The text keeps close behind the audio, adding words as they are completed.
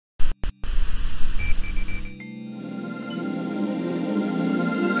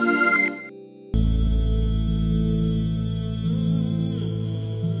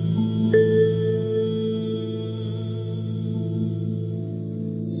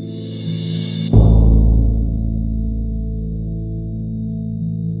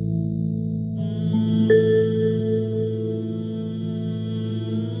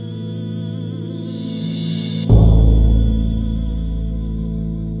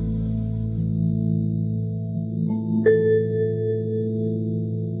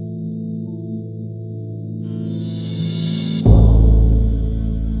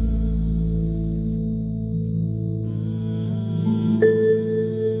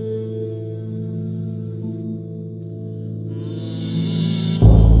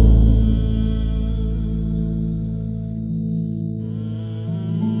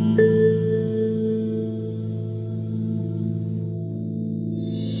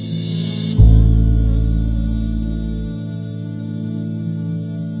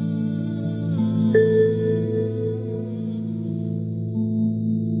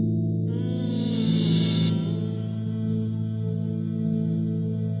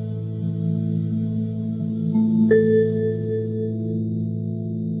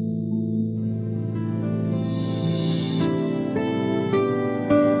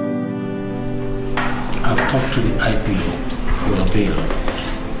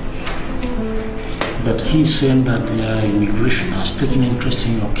But he's saying that the immigration has taken interest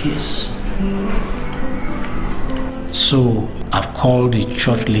in your case. So I've called the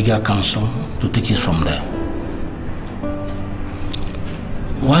church legal counsel to take it from there.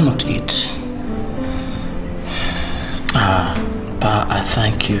 Why not eat? Pa, I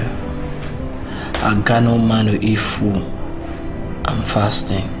thank you. I got no man to eat food. I'm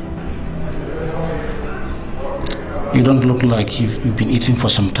fasting. You don't look like you've been eating for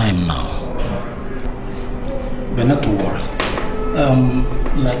some time now. But not to worry.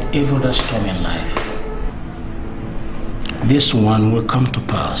 Like every other storm in life, this one will come to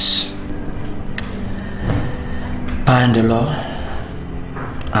pass. Pa and the Lord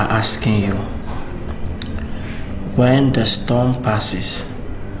are asking you, when the storm passes,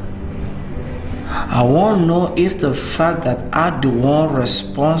 I want to know if the fact that I'm the one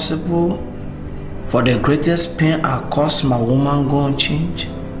responsible for the greatest pain I caused my woman gonna change.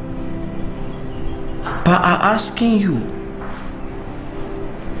 But I'm asking you,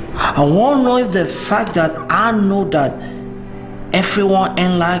 I want to know if the fact that I know that everyone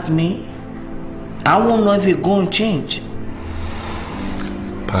ain't like me, I want to know if it's going to change.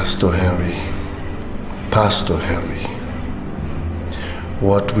 Pastor Henri,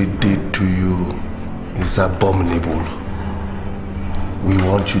 what we did to you is abominable. We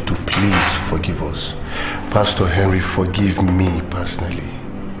want you to please forgive us. Pastor Henri, forgive me personally.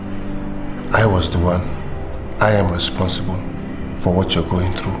 I was the one. I am responsible for what you're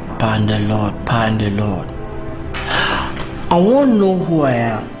going through. Pa and the Lord. I want to know who I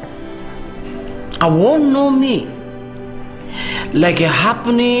am. I want to know me. Like it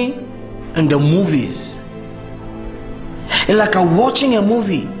happening in the movies. And like I'm watching a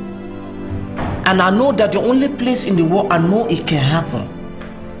movie. And I know that the only place in the world I know it can happen.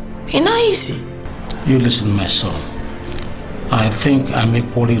 It's not easy. You listen, my son. I think I'm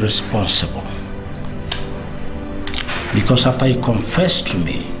equally responsible. Because after you confess to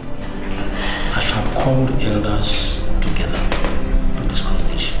me, I shall call the elders together to discuss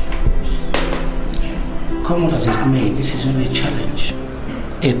the issue. Come what as it may, this is only a challenge.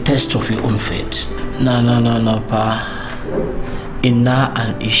 A test of your own faith. No, Pa. It's not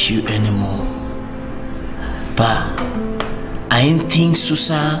an issue anymore. Pa, I ain't think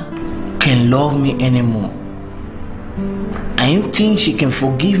Susan can love me anymore. I ain't think she can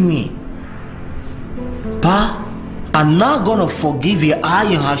forgive me. Pa, I'm not gonna forgive your eye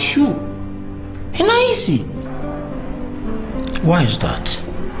in her shoe. It's not easy. Why is that?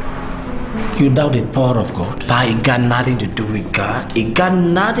 You doubt the power of God. Pa, it got nothing to do with God. It got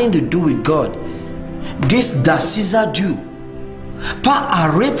nothing to do with God. This that Caesar do. Pa, I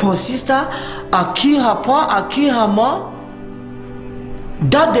rape her sister, I kill her pa, I kill her mom.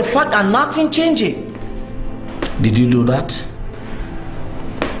 That the fact that nothing changing. Did you do that?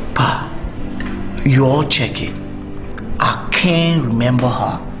 Pa, you all check it. I can't remember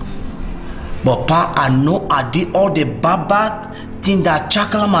her. But Pa, I know I did all the bad things that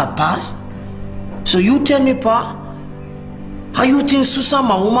chakla my past. So you tell me, Pa, how you think Susan,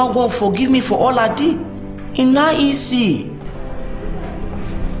 my woman, gonna forgive me for all I did? It's not easy.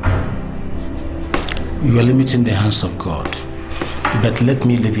 You are limiting the hands of God. But let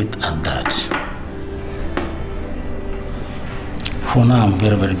me leave it at that. For now, I'm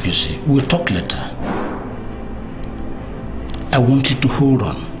very, very busy. We'll talk later. I want you to hold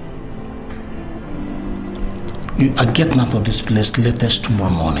on. I get out of this place latest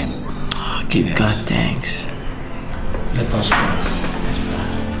tomorrow morning. Oh, give God thanks. Let us pray.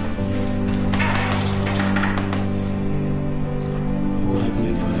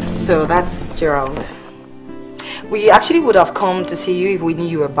 So that's Gerald. We actually would have come to see you if we knew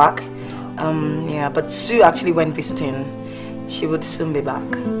you were back. Yeah, but Sue actually went visiting. She would soon be back.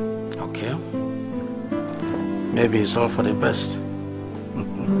 Okay. Maybe it's all for the best.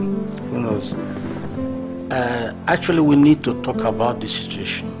 Who knows? Actually, we need to talk about the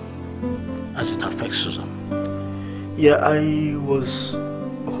situation as it affects Susan. Yeah, I was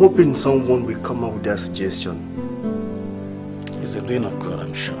hoping someone will come up with that suggestion. It's the doing of God,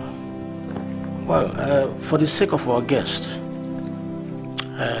 I'm sure. Well, for the sake of our guest,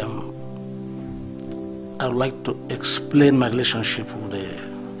 I would like to explain my relationship with the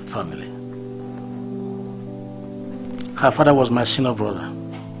family. Her father was my senior brother,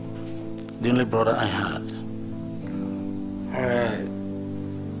 the only brother I had.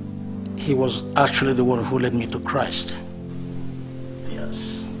 He was actually the one who led me to Christ.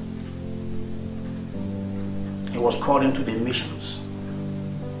 Yes. He was called into the missions.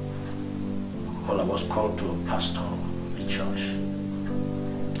 Well, I was called to pastor the church.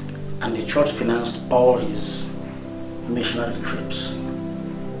 And the church financed all his missionary trips.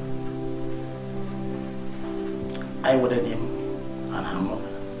 I wedded him and her mother.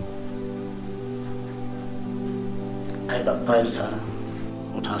 I baptized her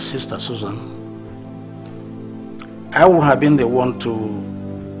with her sister Susan. I would have been the one to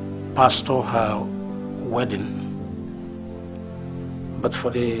pastor her wedding, but for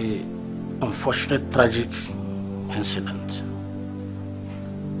the unfortunate tragic incident.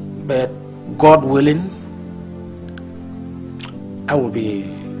 But God willing, I will be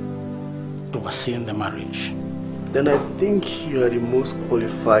overseeing the marriage. Then I think you are the most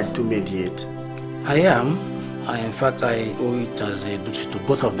qualified to mediate. I am. In fact, I owe it as a duty to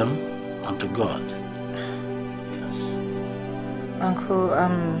both of them and to God. Yes. Uncle,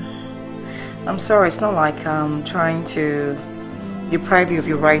 I'm sorry. It's not like I'm trying to deprive you of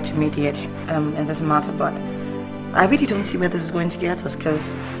your right to mediate in this matter, but I really don't see where this is going to get us,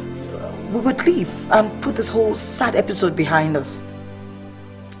 because we would leave and put this whole sad episode behind us.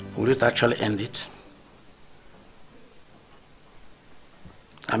 Will it actually end it?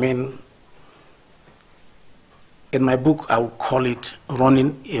 I mean, in my book, I would call it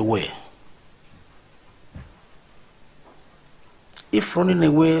running away. If running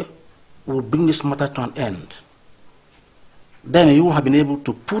away will bring this matter to an end, then you will have been able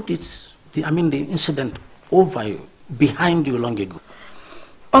to put the incident over you, behind you long ago.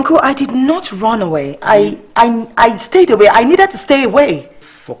 Uncle, I did not run away. I stayed away. I needed to stay away.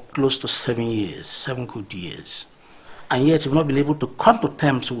 For close to 7 years, 7 good years. And yet you've not been able to come to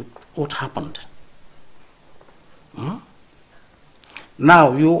terms with what happened.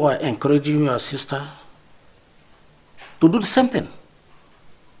 Now you are encouraging your sister to do the same thing.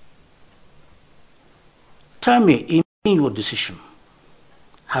 Tell me, in your decision,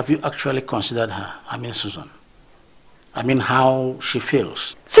 have you actually considered her? I mean Susan. I mean how she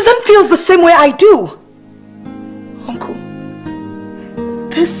feels. Susan feels the same way I do. Uncle,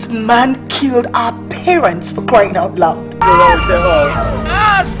 this man killed our parents, for crying out loud. I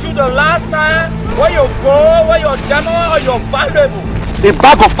asked you the last time where you go, where your general or your valuable. A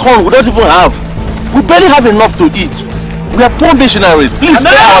bag of corn we don't even have. We barely have enough to eat. We are poor missionaries. Please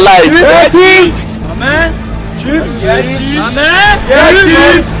spare our lives. Amen. Chief. Amen. Chief.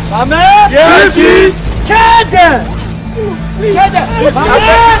 Amen. Chief. Kill them.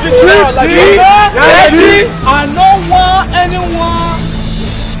 I don't want anyone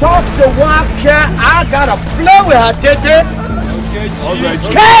talk to one care. I gotta play with her, Tete. Okay,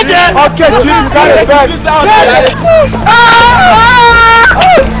 Chief, you got it best.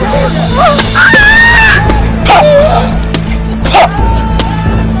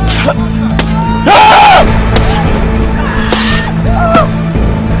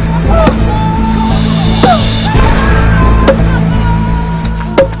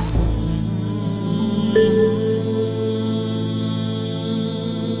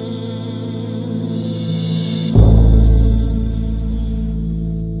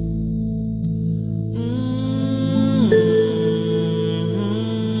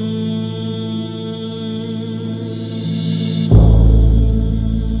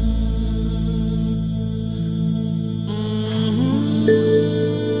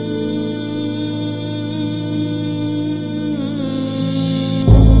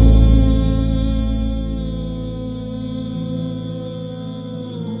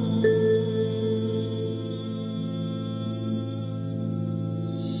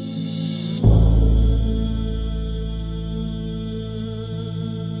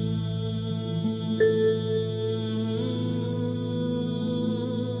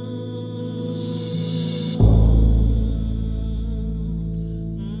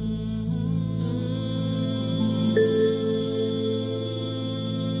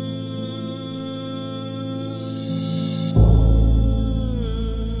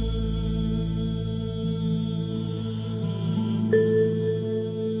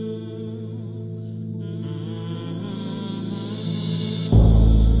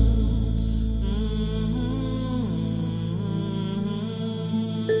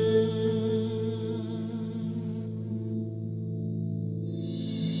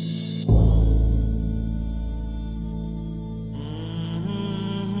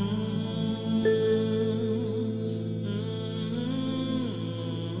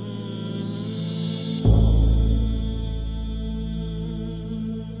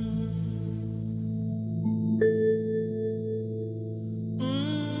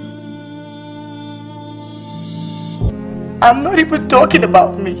 I'm not even talking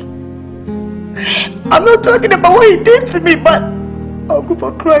about me. I'm not talking about what he did to me, but Uncle,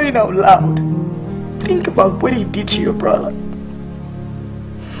 for crying out loud, think about what he did to your brother.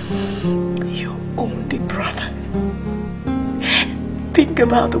 Your only brother. Think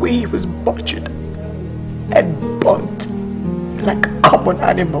about the way he was butchered. and burnt like a common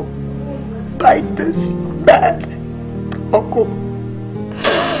animal by this man, Uncle.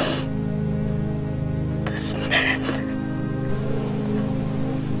 This man.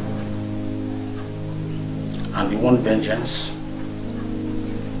 And you want vengeance?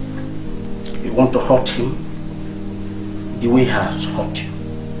 You want to hurt him the way he has hurt you?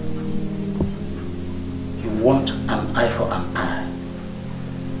 You want an eye for an eye?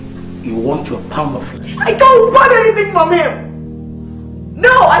 You want your pound of flesh? I don't want anything from him! No,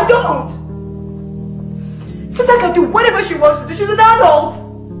 I don't! Susan can do whatever she wants to do. She's an adult!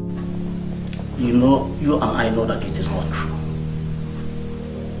 You know, you and I know that it is not true.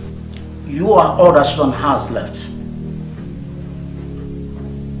 You are all that Susan has left.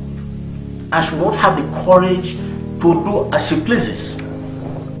 And she won't have the courage to do as she pleases.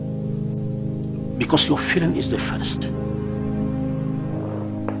 Because your feeling is the first.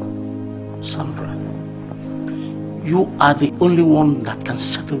 Sandra, you are the only one that can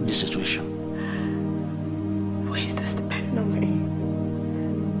settle this situation. Why is this depending on me?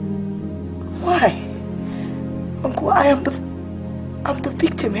 Why? Uncle, I'm the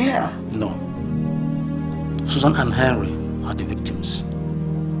victim here. No. Susan and Henri are the victims.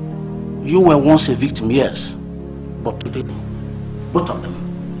 You were once a victim, yes, but today, both of them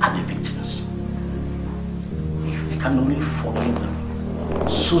are the victims. If we can only forgive them,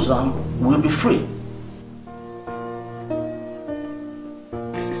 Susan will be free.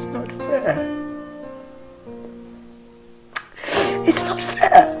 This is not fair. It's not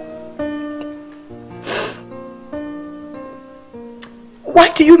fair. Why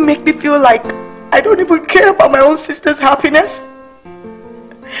do you make me feel like I don't even care about my own sister's happiness?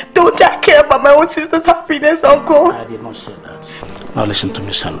 Don't I care about my own sister's happiness, Uncle? I did not say that. Now listen to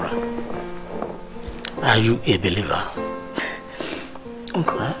me, Sandra. Are you a believer?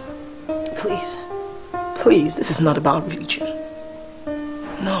 Uncle, huh? Please, this is not about religion.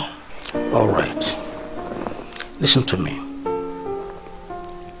 No. All right. Listen to me.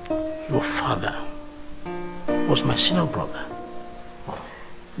 Your father was my senior brother.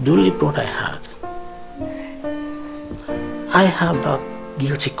 The only brother I had. I had that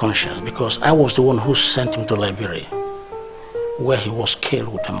guilty conscience because I was the one who sent him to Liberia, where he was killed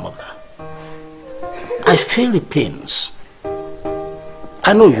with a mother. I feel the pains.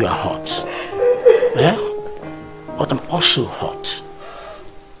 I know you are hurt, yeah? But I'm also hurt.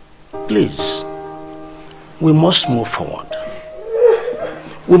 Please, we must move forward.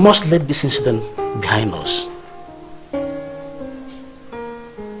 We must let this incident behind us.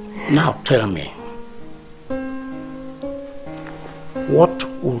 Now tell me, what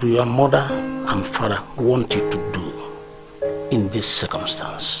would your mother and father want you to do in this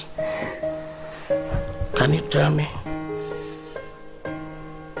circumstance? Can you tell me?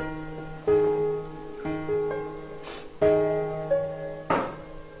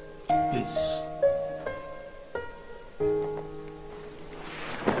 Please.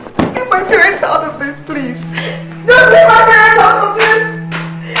 Get my parents out of this, please. Just get my parents out of this!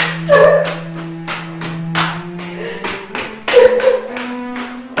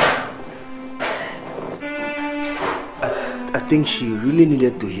 I think she really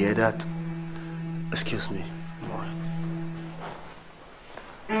needed to hear that. Excuse me. All right.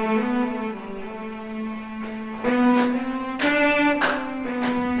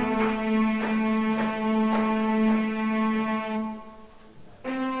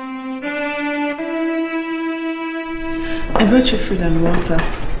 I brought you food and water.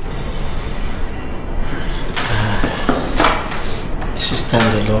 Sister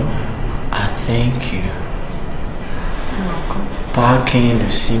Lolo, I thank you. You're welcome. Pa came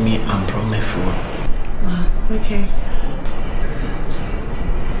to see me and brought me food. Okay.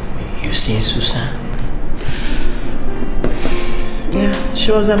 You seen Susan? Yeah,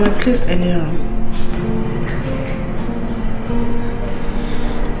 she was at my place earlier.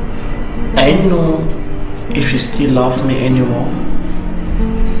 I know if you still love me anymore.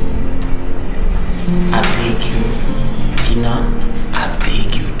 I beg you, Tina, I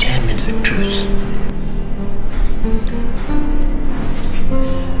beg you, tell me the truth.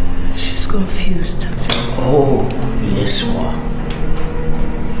 She's confused. Oh, yes, what?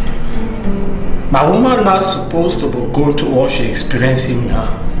 My woman not supposed to be going to what she's experiencing now.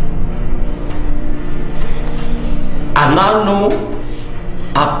 I now know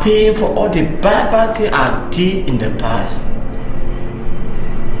I'm paying for all the bad things I did in the past.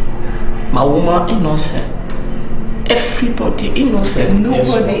 My woman innocent. Everybody innocent.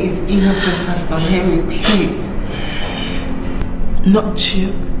 Nobody is innocent, Pastor Henri, please. Not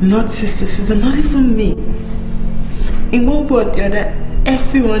you, not Sister Susan, not even me. In one way or the other,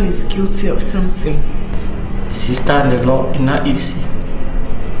 everyone is guilty of something. Sister-in-law, it's not easy.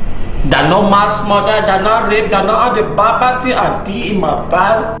 They're not mass murder, they're not rape, they're not all the barbarities I did in my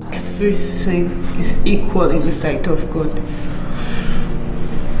past. Everything is equal in the sight of God.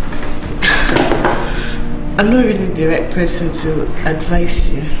 I'm not really the right person to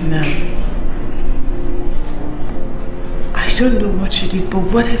advise you now. I don't know what you did, but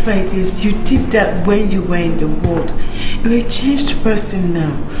whatever it is, you did that when you were in the world. You're a changed person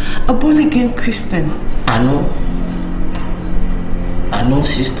now, a born-again Christian. I know,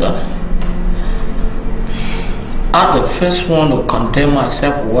 sister. I'm the first one to condemn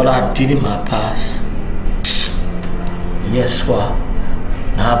myself for what I did in my past. Yes, what?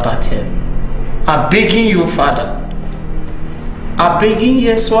 Now about it. I'm begging you, Father. I'm begging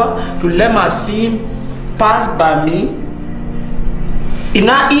Yeshua to let my sin pass by me. It's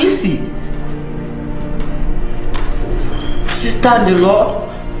not easy. Sister-in-law,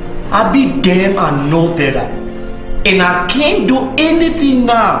 I be damn and know better. And I can't do anything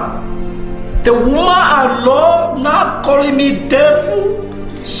now. The woman I love now calling me devil.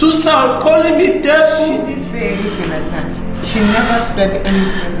 Susan calling me devil. She didn't say anything like that. She never said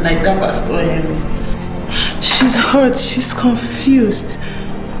anything like that, Pastor Henri. She's hurt, she's confused.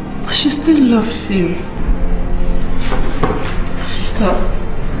 But she still loves you. Sister,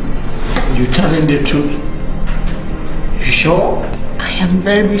 you telling the truth? You sure? I am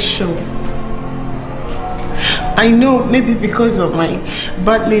very sure. I know maybe because of my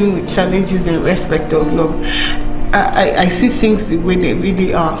battling with challenges in respect of love, I see things the way they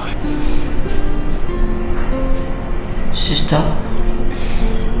really are. Sister,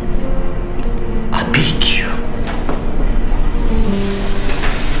 I beg you.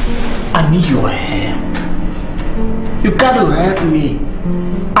 I need your help. You gotta help me.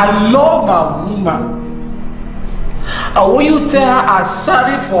 I love my woman. I want you to tell her I'm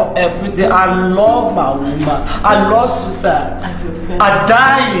sorry for everything. I love my woman. I love Susan. I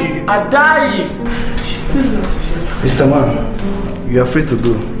die. She still loves you. Mr. Man, you are free to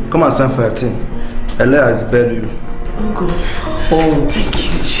go. Come and stand for your team. Ella has buried you. Uncle. Oh, thank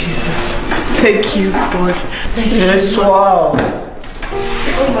you, Jesus. Thank you, God. Thank you. Yes, wow.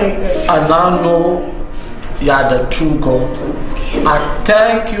 Oh my God. I now know you are the true God. I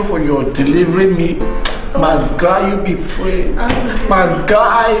thank you for your delivering me. My God, you be praised. My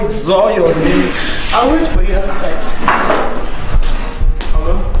God, I exalt your name. I'll wait for you outside.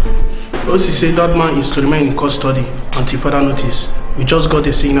 Hello? OC said that man is to remain in custody until further notice. We just got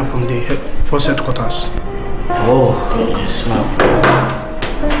a signal from the force headquarters. Oh, yes, ma'am.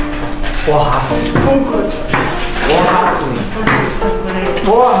 What happened? Oh, God. What happened?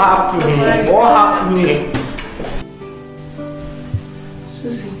 What happened? What happened?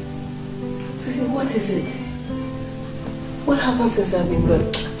 Susie, what is it? What happened since I've been gone?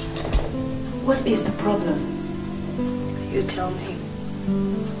 What is the problem? You tell me.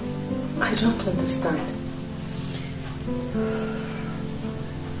 I don't understand.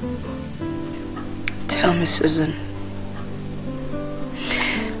 Tell me, Susan.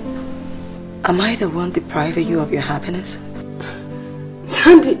 Am I the one depriving you of your happiness?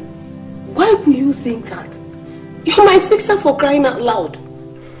 Sandy, why would you think that? You're my sister, for crying out loud.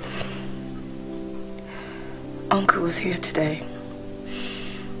 Uncle was here today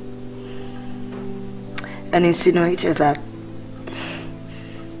and insinuated that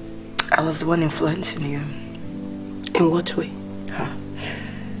I was the one influencing you. In what way?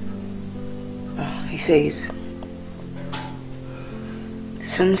 He says,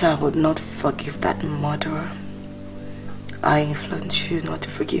 since I would not forgive that murderer, I influenced you not to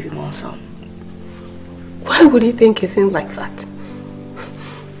forgive him also. Why would he think a thing like that?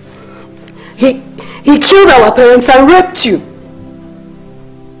 He killed our parents and raped you.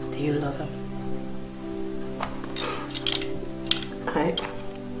 Do you love him?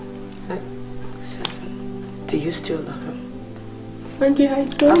 Susan, do you still love him? Sandy, I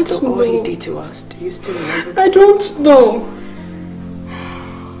don't know. After all he did to us, do you still love him? I don't know.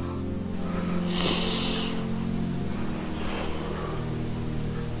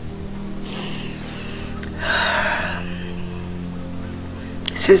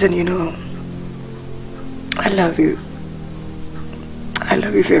 Susan, you know, I love you. I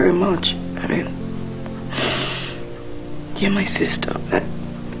love you very much. I mean, you're my sister, but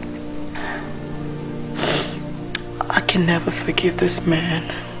I can never forgive this man.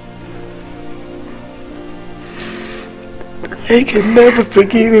 I can never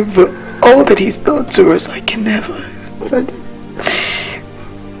forgive him for all that he's done to us. I can never. Sandy.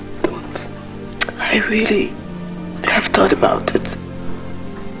 Don't. I really have thought about it.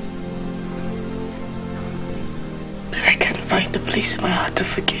 But I can't find a place in my heart to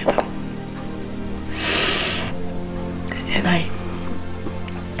forgive him. And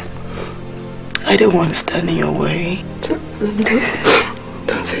I don't want to stand in your way.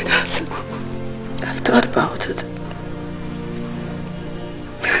 Don't say that. I've thought about it.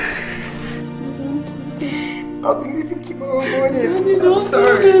 I'll be leaving tomorrow morning. I'm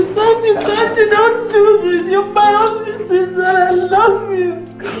sorry. Sandy, don't do this. You're my only sister. I love you.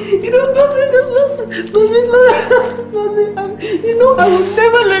 You know, Mommy, you know, I will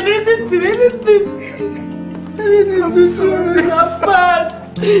never let anything to show me apart.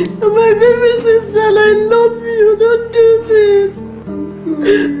 My baby sister, I love you. Don't do this. I'm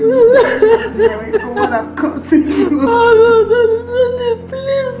sorry. I don't want to causing you. Oh, no, Sandy,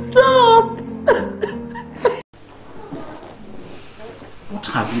 please stop. What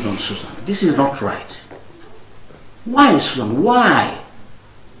have you done, Susan? This is not right. Why, Susan? Why?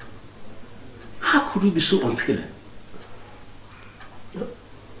 How could you be so unfeeling?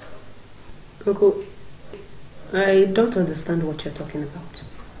 Uncle, I don't understand what you're talking about.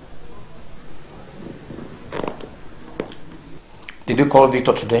 Did you call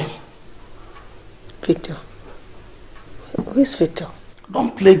Victor today? Victor? Who is Victor?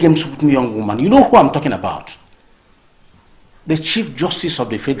 Don't play games with me, young woman. You know who I'm talking about. The Chief Justice of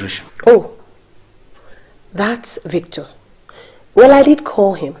the Federation. Oh, that's Victor. Well, I did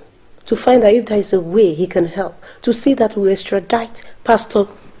call him to find out if there is a way he can help to see that we extradite Pastor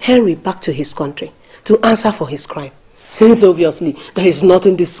Henri back to his country to answer for his crime. Since obviously there is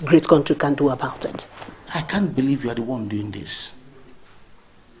nothing this great country can do about it. I can't believe you are the one doing this.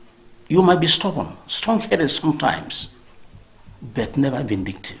 You might be stubborn, strong-headed sometimes, but never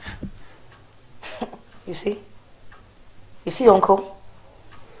vindictive. You see? You see, Uncle?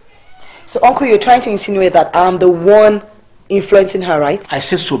 So, Uncle, you're trying to insinuate that I'm the one influencing her, right? I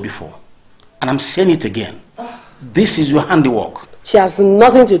said so before, and I'm saying it again. This is your handiwork. She has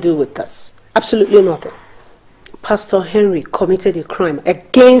nothing to do with this. Absolutely nothing. Pastor Henri committed a crime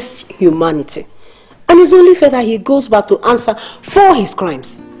against humanity. And it's only fair that he goes back to answer for his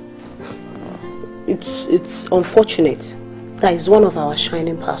crimes. It's unfortunate that he's one of our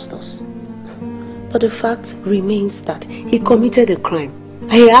shining pastors. But the fact remains that he committed a crime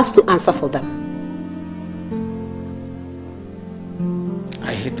and he has to answer for them.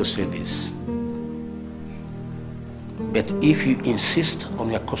 I hate to say this, but if you insist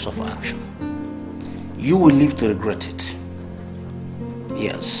on your course of action, you will live to regret it.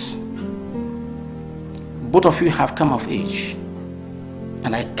 Yes. Both of you have come of age,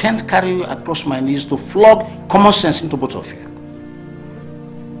 and I can't carry you across my knees to flog common sense into both of you.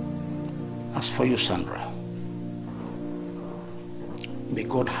 As for you, Sandra, may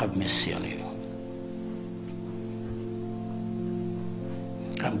God have mercy on you.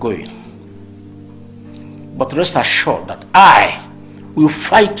 I'm going. But rest assured that I will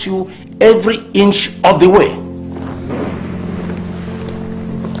fight you every inch of the way.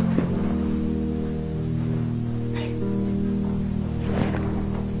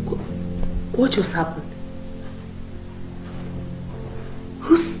 What just happened?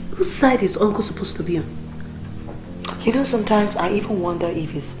 Whose side is Uncle supposed to be on? You know, sometimes I even wonder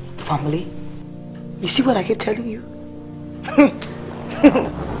if it's family. You see what I keep telling you?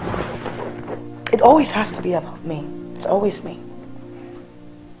 It always has to be about me. It's always me.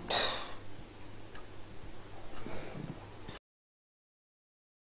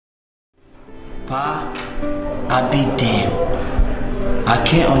 Pa, I be damned. I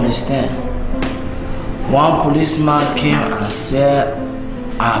can't understand. One policeman came and said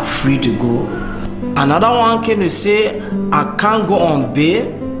I'm free to go. Another one came to say I can't go on bail.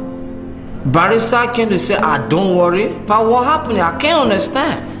 Barrister came to say don't worry. But what happened? I can't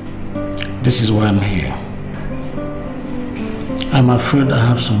understand. This is why I'm here. I'm afraid I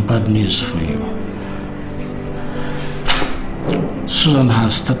have some bad news for you. Susan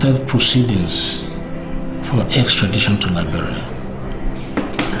has started proceedings for extradition to Liberia.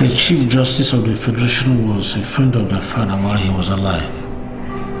 The Chief Justice of the Federation was a friend of my father while he was alive.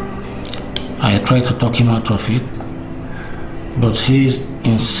 I tried to talk him out of it, but he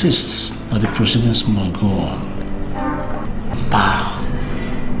insists that the proceedings must go on. Pa,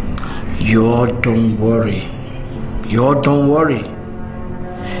 you don't worry. You don't worry.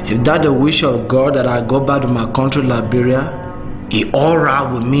 If that's the wish of God that I go back to my country, Liberia, it's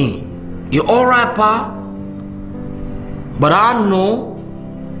alright with me. It's alright, Pa. But I know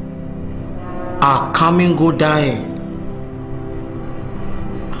I come and go dying.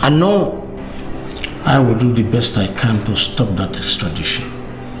 I know. I will do the best I can to stop that extradition.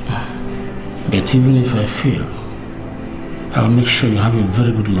 But even if I fail, I'll make sure you have a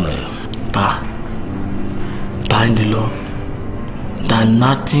very good lawyer. Pa, in the law, there's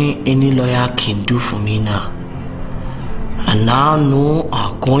nothing any lawyer can do for me now. And now know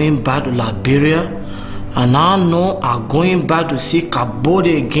I'm going back to Liberia. And now know I'm going back to see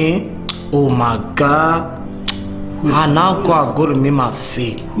Kabode again. Oh my God. I now go to meet my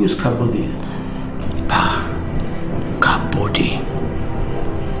fate. Who is Kabode?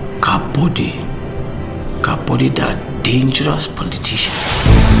 Kabode, that dangerous politician.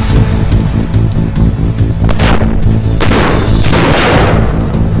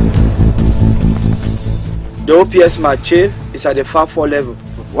 The OPS Mache is at the Far 4 level.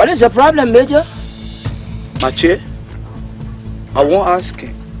 What is the problem, Major? Mache, I won't ask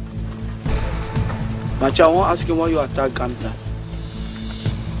him. Mache, I won't ask him why you attack Ganta.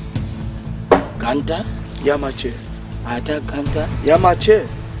 Ganta? Yeah, Mache. I attack Ganta? Yeah, Mache.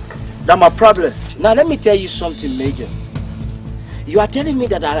 That's my problem. Now let me tell you something, Major. You are telling me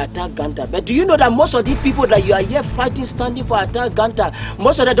that I attack Ganta, but do you know that most of the people that you are here fighting, standing for attack Ganta,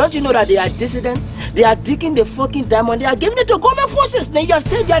 most of them, don't you know that they are dissident? They are digging the fucking diamond, they are giving it to government forces. Then you are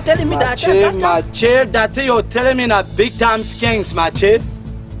still there telling me that I attack Ganta? Mache, that thing you're telling me are big time skanks, Mache.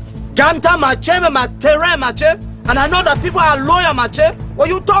 Ganta, Mache, Matera, Mache. And I know that people are loyal, Mache. What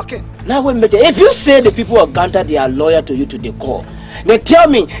are you talking? Now wait, Major, if you say the people of Ganta, they are loyal to you to the core, they tell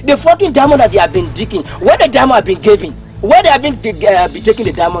me the fucking diamond that they have been digging, where the diamond have been giving, where they have been taking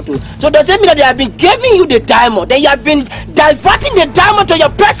the diamond to. So does it mean that they have been giving you the diamond, then you have been diverting the diamond to your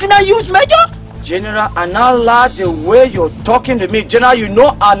personal use, Major? General, I'm not like the way you're talking to me. General, you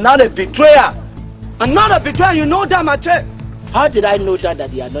know I'm not a betrayer. I'm not a betrayer, you know that, Mache. How did I know that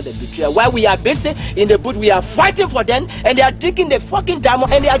they are not a betrayer? While we are busy in the booth, we are fighting for them, and they are digging the fucking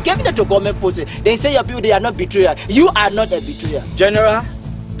diamond, and they are giving it to government forces. They say your people, they are not betrayer. You are not a betrayer. General,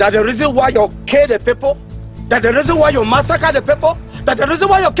 that the reason why you kill the people, that the reason why you massacre the people, that the reason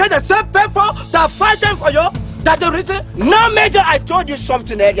why you kill the same people that are fighting for you, that the reason? No, Major, I told you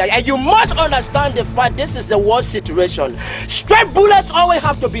something earlier, and you must understand the fact this is a war situation. Straight bullets always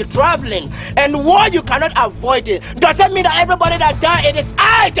have to be traveling, and war you cannot avoid it. Does that mean that everybody that died, it is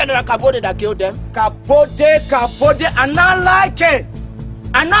I, General Kabode, that killed them? Kabode, I not like it.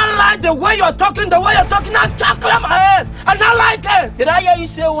 I not like the way you're talking, I chuckle my head. I not like it. Did I hear you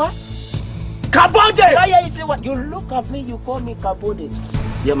say what? Kabode! Did I hear you say what? You look at me, you call me Kabode.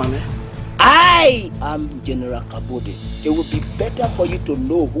 Yeah, mama. I am General Kabode. It would be better for you to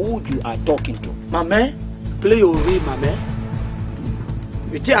know who you are talking to. Mama, play your role, mama.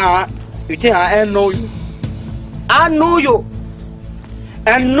 You think I know you? I know you.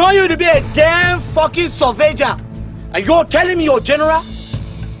 I know you to be a damn fucking surveyor. And you're telling me you're general?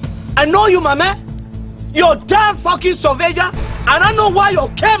 I know you, mama. You're damn fucking surveyor. And I know why you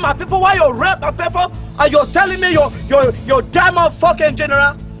kill my people, why you rape my people. And you're telling me you're damn fucking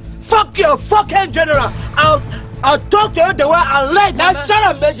general? Fuck your fucking general. I'll talk to you the way I like. Now shut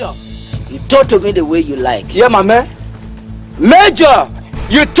up, Major. You talk to me the way you like. Yeah, my man. Major,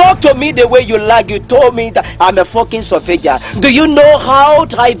 you talk to me the way you like. You told me that I'm a fucking surveyor. Do you know how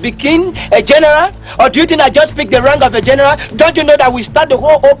I became a general? Or do you think I just picked the rank of a general? Don't you know that we start the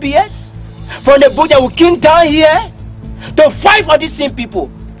whole OPS? From the book that we came down here to fight for these same people.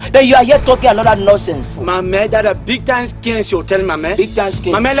 Then you are here talking another nonsense. My man, that a big time skins you're telling my man. Big time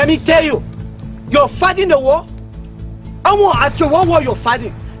skins. My man, let me tell you. You're fighting the war. I want to ask you what war you're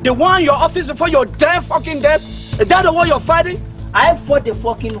fighting. The one in your office before your damn fucking death. Is that the war you're fighting? I fought the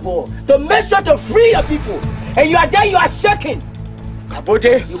fucking war to make sure to free your people. And you are there, you are shaking.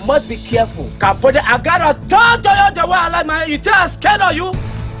 Kabode. You must be careful. Kabode, I gotta talk to you the way I like, man. You think I'm scared of you?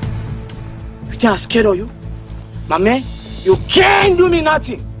 You think I'm scared of you? My man, you can't do me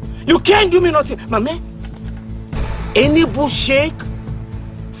nothing. You can't do me nothing. My man, any bush shake,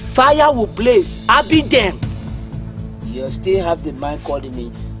 fire will blaze. I'll be them. You still have the mind calling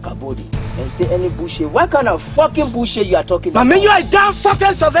me Kabode and say any bush shake. What kind of fucking bush shake you are talking about? My man, you are a damn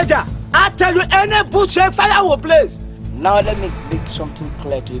fucking surveyor. I tell you, any bush shake, fire will blaze. Now let me make something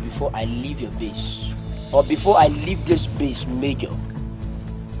clear to you before I leave your base. Or before I leave this base, Major.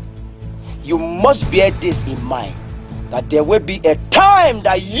 You must bear this in mind. That there will be a time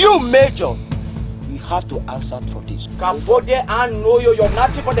that you, Major, you have to answer for this. Kabode, I know you. You're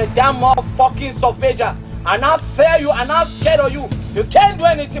nothing but a damn motherfucking surveyor. I'm not fair you. I'm not scared of you. You can't do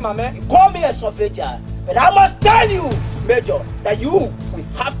anything, my man. You call me a surveyor, but I must tell you, Major, that you will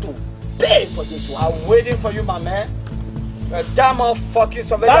have to pay for this one. I'm waiting for you, my man. A damn motherfucking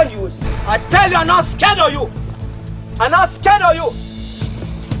surveyor. Now you will see. I tell you, I'm not scared of you. I'm not scared of you.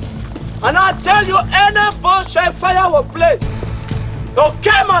 And I tell you, any bullshit fire will blaze. You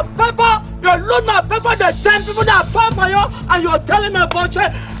kill my people, you loot my people, the same people that fight for you, and you're telling me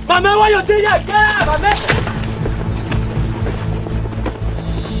bullshit. My man, what you did here? Yeah, my man.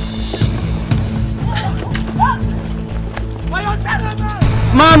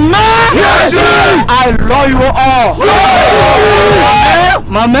 Mama! Yes, I love you all.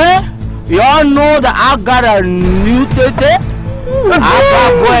 Mama, you all know that I got a new tete. I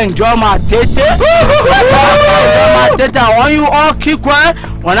gotta go enjoy my tete. I want you all keep quiet.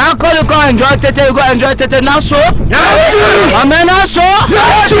 When I call you go enjoy tete, you go enjoy tete. Now so? Yes, Mama, now so?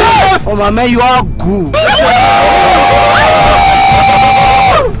 Yes, oh, Mama, you all good.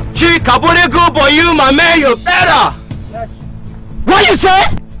 Chikabure good for you, my man, you better. What you say?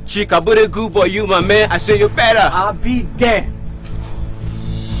 Chikabure good for you, my man. I say you better. I'll be there.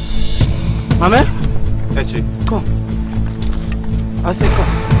 Mama? Eche. Come. I say come.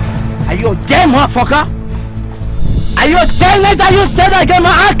 Are you a damn motherfucker? Are you a damn it that you said again,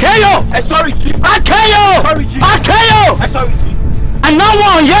 man? I'll kill you! Hey, sorry, Chief. I'll kill you! Sorry, Chief. I'll kill you! Hey, sorry, Chief. And no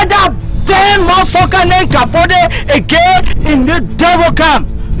one hear that damn motherfucker named Capode again in the devil camp.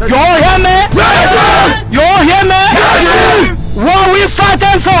 You all hear me? Yes, you all hear me? Yes, what are we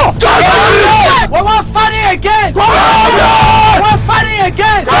fighting for? What we're fighting against? What we're fighting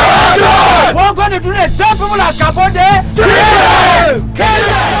against? We're going to do the dead people like Capode. Kill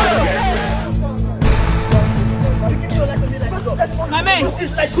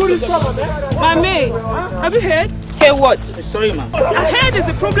Mame, have you heard? Hear what? Sorry, ma'am. I heard there's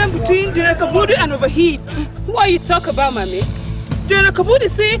a problem between General Kabudi and Overheat. What are you talking about, Mame? General Kabudi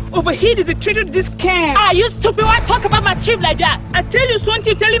say Overheat is a traitor to this camp. Ah, you stupid. Why talk about my chief like that? I tell you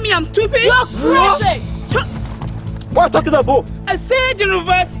something, telling me I'm stupid? You're crazy. What are you talking about? I said General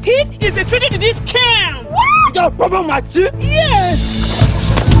Overheat is a traitor to this camp. What? You got a problem with my chief? Yes.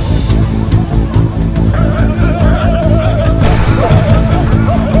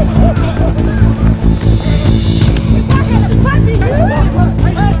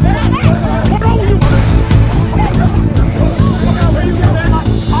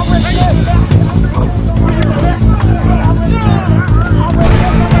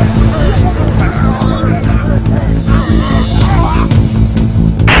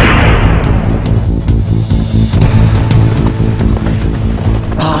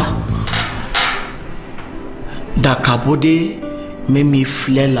 That Kabode made me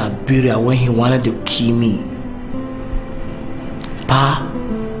flee Liberia when he wanted to kill me. Pa,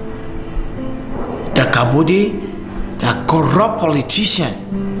 the Kabode, that corrupt politician,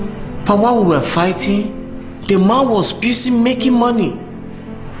 pa, while we were fighting, the man was busy making money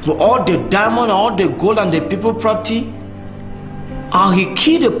with all the diamond, all the gold and the people property, and he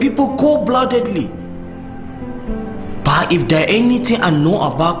killed the people cold-bloodedly. Pa, if there anything I know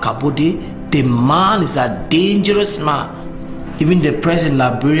about Kabode, the man is a dangerous man. Even the president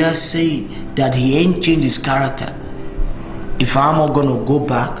Liberia say that he ain't changed his character. If I'm not gonna go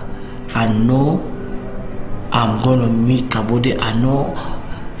back, I know I'm gonna meet Kabode. I know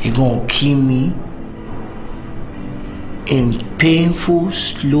he gonna kill me in painful,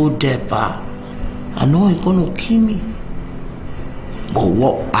 slow death. I know he gonna kill me. But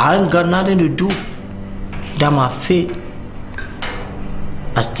what? I ain't got nothing to do. That's my fate.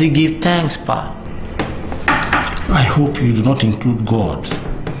 I still give thanks, Pa. I hope you do not include God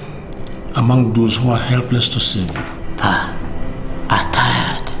among those who are helpless to save you. Pa, I'm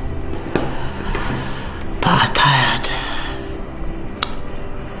tired. Pa, I'm tired.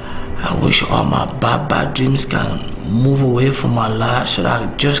 I wish all my bad dreams can move away from my life so that I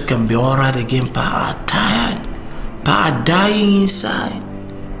just can be alright again. Pa, I'm tired. Pa, I'm dying inside.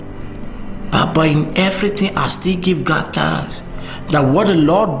 Pa, but in everything I still give God thanks. That what the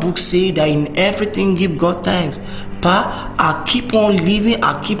Lord book say, that in everything give God thanks. Pa, I keep on living,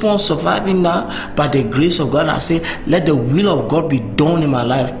 I keep on surviving now by the grace of God. I say, let the will of God be done in my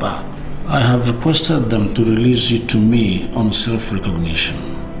life, Pa. I have requested them to release you to me on self-recognition.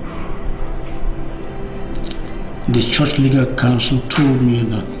 The church legal council told me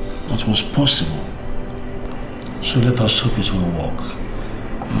that that was possible. So let us hope it will work.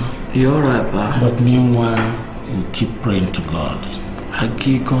 You're right, Pa. But meanwhile, we keep praying to God. I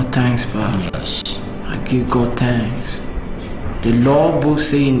give God thanks, Pa. Yes. I give God thanks. The Lord book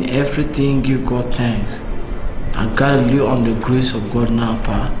say in everything give God thanks. I gotta live on the grace of God now,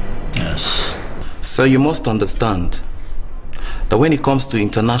 Pa. Yes. So you must understand that when it comes to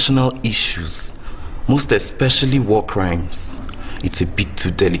international issues, most especially war crimes, it's a bit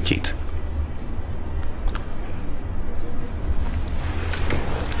too delicate.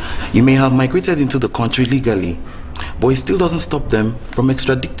 You may have migrated into the country legally, but it still doesn't stop them from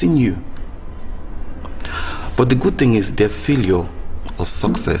extraditing you. But the good thing is their failure or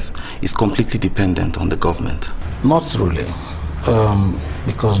success is completely dependent on the government. Not really,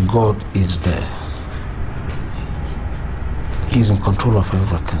 because God is there. He's in control of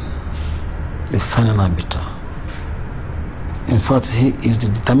everything, the final arbiter. In fact, he is the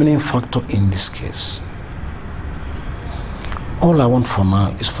determining factor in this case. All I want for now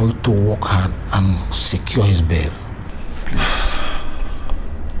is for you to work hard and secure his bail.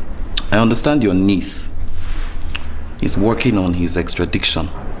 I understand your niece is working on his extradition.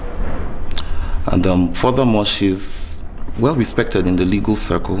 And furthermore, she's well respected in the legal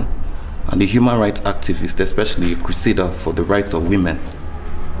circle and a human rights activist, especially a crusader for the rights of women.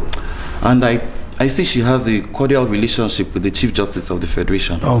 And I see she has a cordial relationship with the Chief Justice of the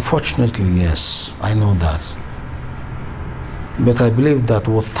Federation. Unfortunately, yes, I know that. But I believe that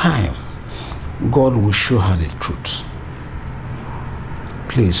with time, God will show her the truth.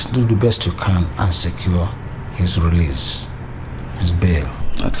 Please do the best you can and secure his release, his bail.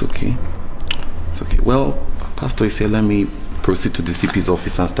 That's okay. It's okay. Well, Pastor is here. Let me proceed to the CP's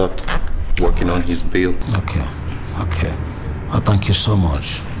office and start working on his bail. Okay. Okay. Well, thank you so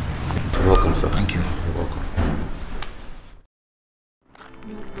much. You're welcome, sir. Thank you. You're welcome.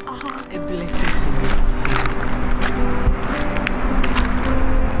 You are a blessing to me.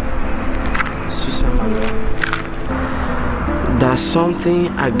 Susanna, there's something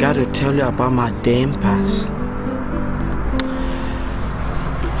I gotta tell you about my damn past.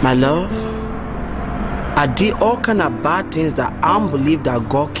 My love, I did all kind of bad things that I don't believe that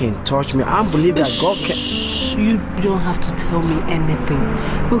God can touch me. I don't believe that God can... You don't have to tell me anything,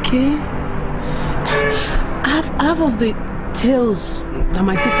 okay? Half of the tales that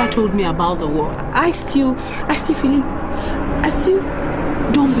my sister told me about the war, I still feel it. I still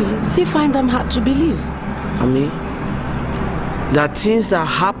don't believe. Still find them hard to believe. I mean, the things that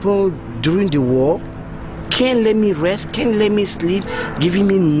happened during the war can't let me rest, can't let me sleep, giving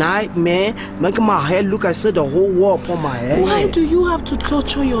me nightmare, making my head look as if the whole war upon my head. Why do you have to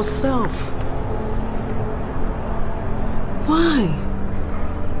torture yourself? Why?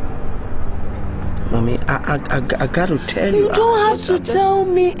 Mommy, I gotta tell you. You don't have to tell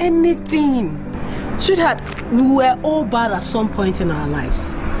me anything. Sweetheart, we were all bad at some point in our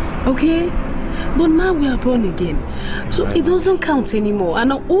lives. Okay? But now we are born again. So it doesn't count anymore.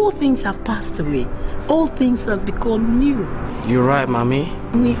 And all things have passed away. All things have become new. You're right, Mommy.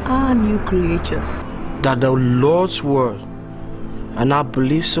 We are new creatures. That the Lord's word. And I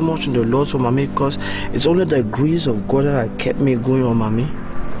believe so much in the Lord's word, Mommy, because it's only the grace of God that kept me going on, Mommy.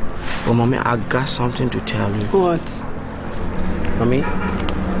 But Mommy, I got something to tell you. What? Mommy,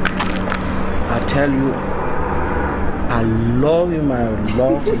 I tell you, I love you, my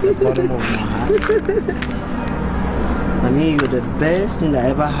love, from the bottom of my heart. Mommy, you're the best thing that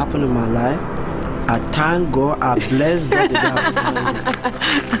ever happened in my life. I thank God, I bless God that I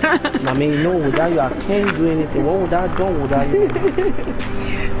found you. Mommy, you know, without you, I can't do anything. What would I do without you?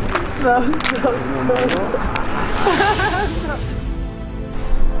 Stop.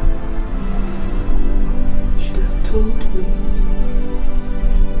 You should have told me.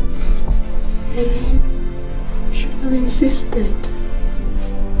 You should have insisted.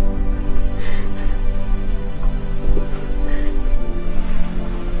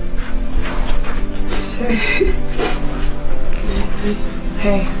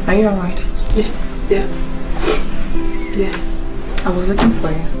 Hey, are you alright? Yeah. Yes. I was looking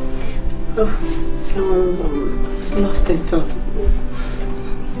for you. Oh, I was lost in thought.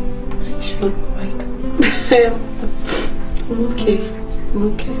 Are you sure? Right. I'm okay. I'm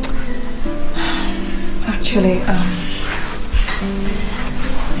okay. Actually,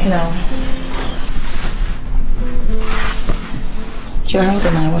 you know, Gerald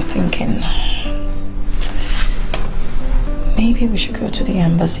and I were thinking maybe we should go to the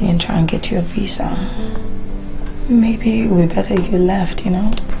embassy and try and get you a visa. Maybe it would be better if you left, you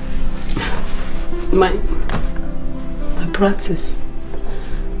know? My practice.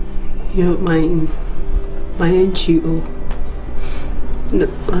 You know, my NGO. No,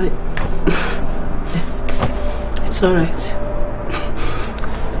 it's alright.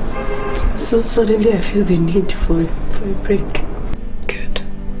 So suddenly I feel the need for a break.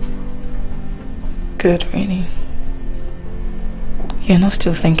 Good, really. You're not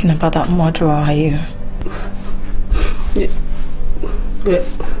still thinking about that murderer, are you? Yeah. But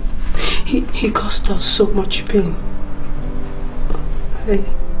he caused us so much pain.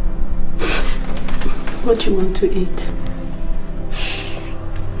 What do you want to eat?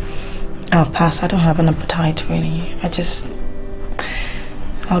 I'll pass. I don't have an appetite, really.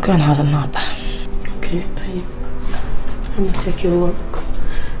 I'll go and have a nap. Okay, I'm gonna take a walk.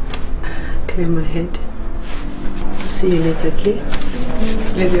 Clear my head. See you later, okay?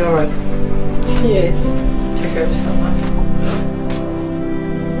 You'll be alright. Yes. Take care of yourself, man.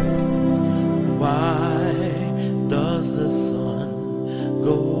 Why does the sun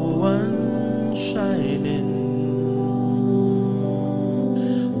go on shining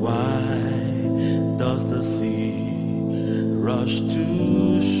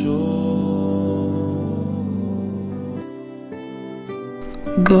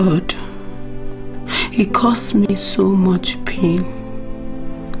God, he caused me so much pain.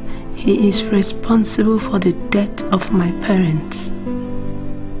 He is responsible for the death of my parents.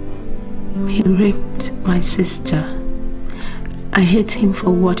 He raped my sister. I hate him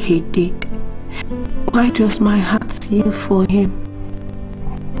for what he did. Why does my heart yield for him?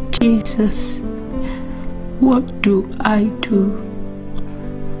 Jesus, what do I do?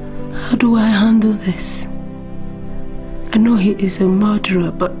 How do I handle this? I know he is a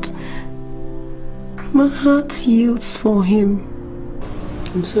murderer, but my heart yields for him.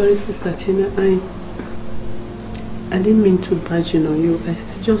 I'm sorry, Sister Tina. I didn't mean to barge in on you. I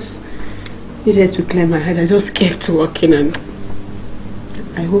just needed to clear my head. I just kept walking, and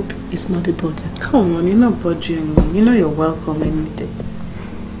I hope it's not a burden. Come on, you're not bothering me. You know you're welcome anything.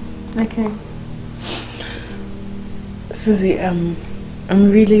 Okay. Susie, I'm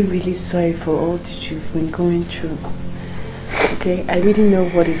really, really sorry for all that you've been going through. Okay, I really know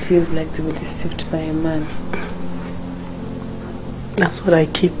what it feels like to be deceived by a man. That's what I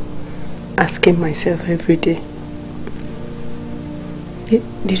keep asking myself every day.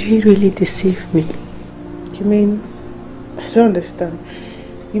 Did he really deceive me? You mean, I don't understand.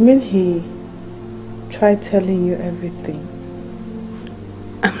 You mean he tried telling you everything?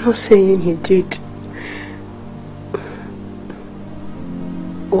 I'm not saying he did.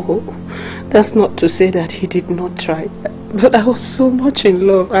 Oh, that's not to say that he did not try. But I was so much in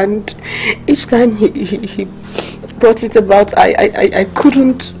love, and each time he brought it about, I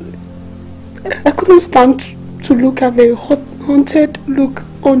couldn't stand to look at the haunted look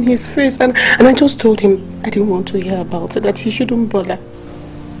on his face, and I just told him I didn't want to hear about it, that he shouldn't bother.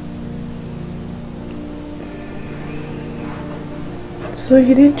 So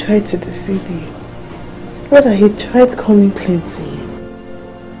he didn't try to deceive you? Rather, he tried coming clean to you?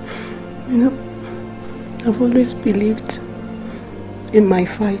 You know, I've always believed in my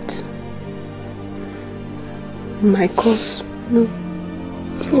fight, in my cause, you know,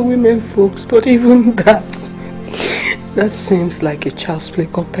 for women folks, but even that seems like a child's play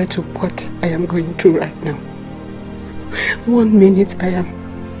compared to what I am going through right now. 1 minute I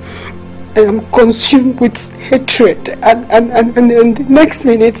am consumed with hatred, and the next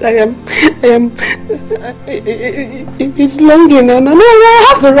minute it's longing, and I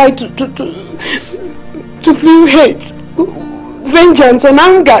have a right to feel hate, vengeance and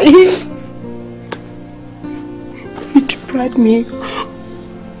anger. He deprived me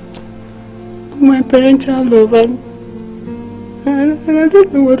of my parental love, and I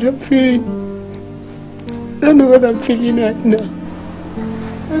don't know what I'm feeling. I don't know what I'm feeling right now.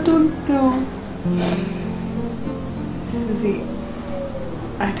 I don't know. Susie,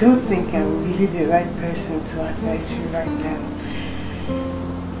 I don't think I'm really the right person to advise you right now.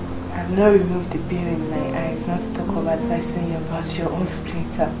 I've now removed the beam in my eyes, not to talk of advising you about your own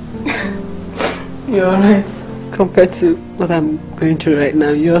splinter. You're right. Compared to what I'm going through right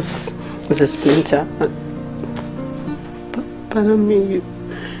now, yours is a splinter. Pardon me,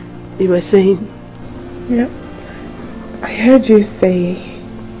 you were saying? Yeah. I heard you say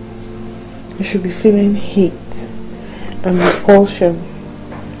you should be feeling hate and repulsion.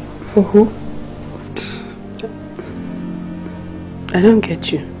 For who? I don't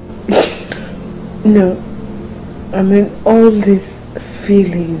get you. No, I mean all these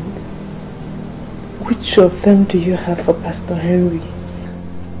feelings. Which of them do you have for Pastor Henri?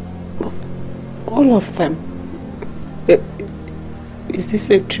 All of them. Is this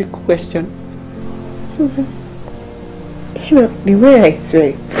a trick question? You know, the way I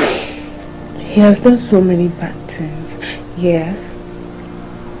say, he has done so many bad things, yes.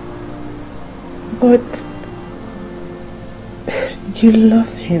 But you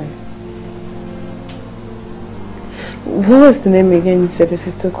love him. What was the name again you said the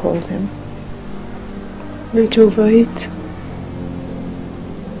sister called him? Overheat.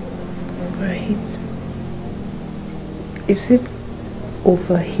 Overheat. Is it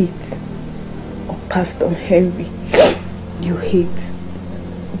overheat or Pastor Henri you hate?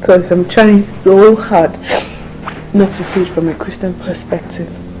 Because I'm trying so hard not to see it from a Christian perspective.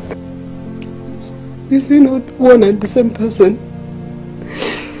 Is he not one and the same person?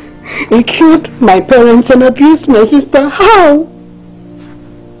 He killed my parents and abused my sister. How?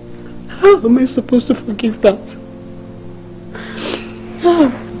 How am I supposed to forgive that? How?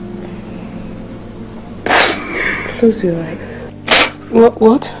 Close your eyes.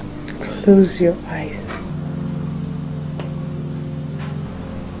 What? Close your eyes.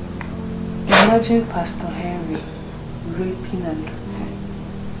 Imagine Pastor Henri raping and looting.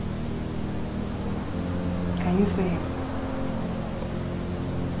 Can you say it?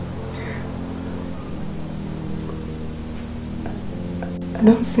 I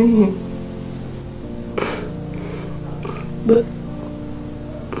don't see him. But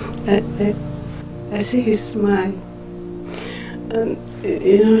I see his smile. And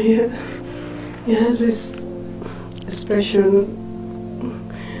you know, he has this expression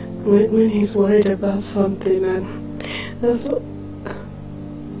when he's worried about something, and so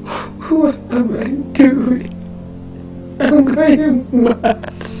what am I doing? I'm going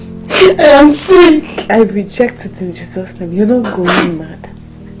mad. I am sick. I reject it in Jesus' name. You're not going mad.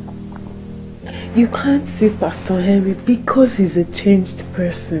 You can't see Pastor Henri because he's a changed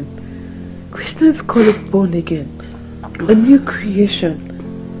person. Christians call it born again, a new creation.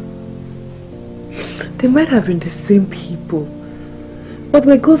 They might have been the same people, but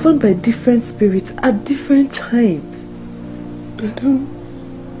we're governed by different spirits at different times. I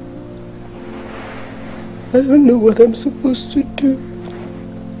don't know what I'm supposed to do.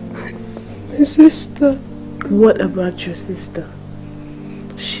 My sister. What about your sister?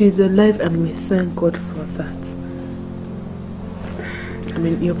 She's alive and we thank God for that. I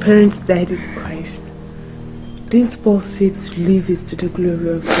mean, your parents died in Christ. Didn't Paul say to live is to the glory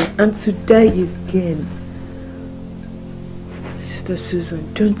of God and to die is gain? Sister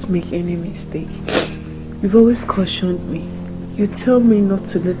Susan, don't make any mistake. You've always cautioned me. You tell me not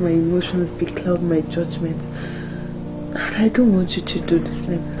to let my emotions becloud my judgments. And I don't want you to do the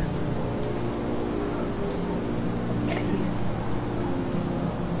same.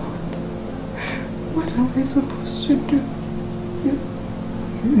 What am I supposed to do?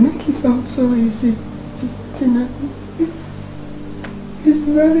 You make it sound so easy. It's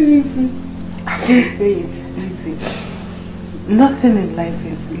very easy. I didn't say it's easy. Nothing in life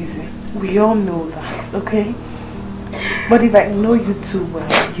is easy. We all know that, okay? But if I know you too well,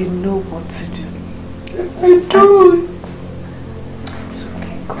 you know what to do. I don't. It's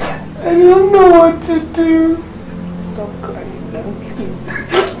okay, go on. I don't know what to do. Stop crying now, please.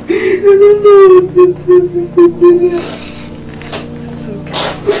 I don't know what to do, Sister Tina. It's okay.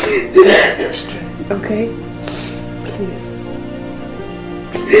 It's your strength, okay? Please.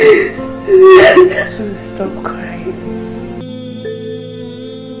 Susie, stop crying.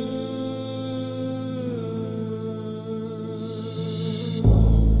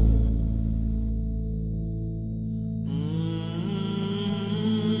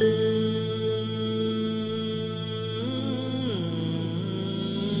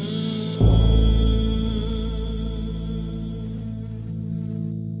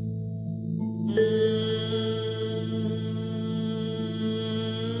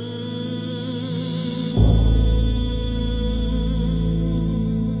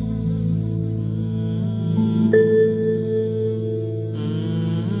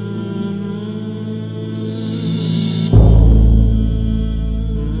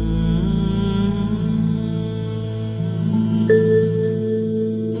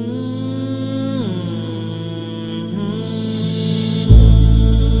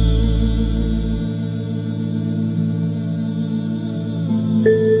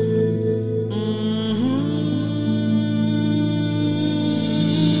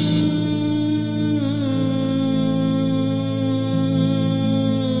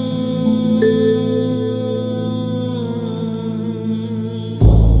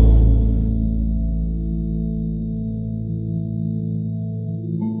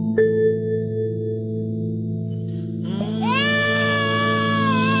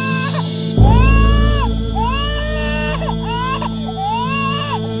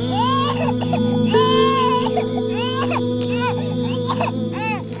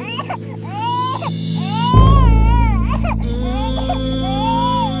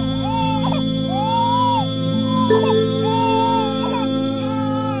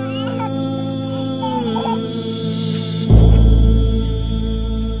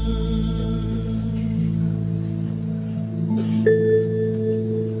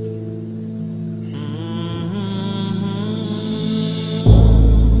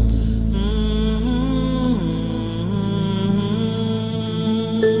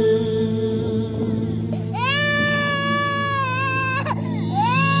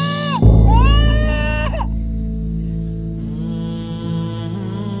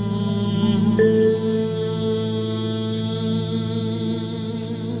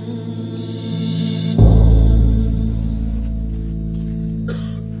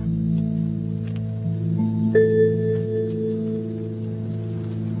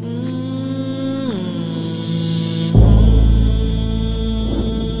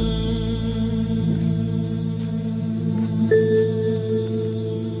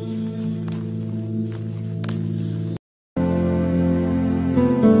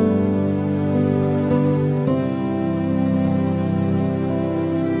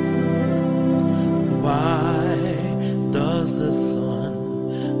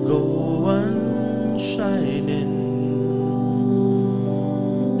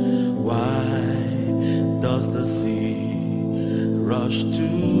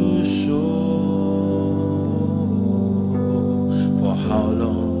 For how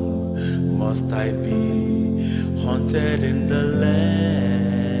long must I be haunted in the land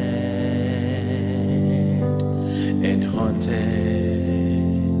and haunted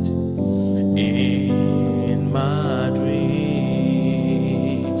in my dreams?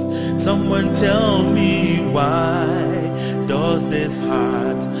 Someone tell me, why does this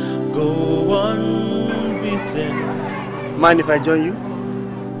heart go unbeaten? Mind if I join you?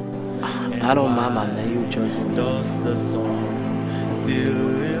 I don't mind, man. You join me. Does the sun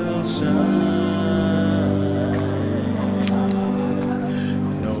still shine?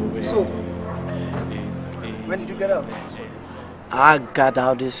 So, when did you get out? I got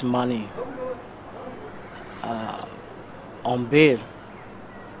out this money on bail.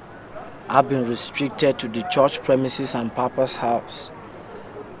 I've been restricted to the church premises and Papa's house.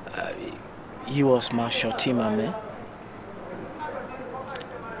 He was my shorty, my man.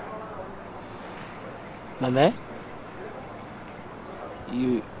 Mama,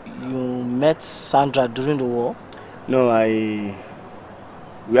 you met Sandra during the war? No,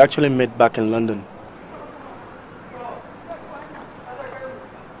 we actually met back in London.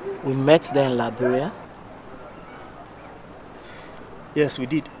 We met there in Liberian? Yes, we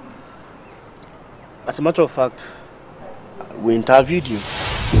did. As a matter of fact, we interviewed you.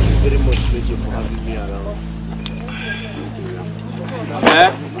 Thank you very much, Major, for having me around.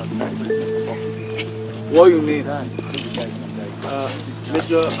 What you need?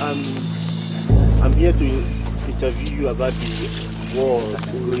 Major, I'm here to interview you about the war.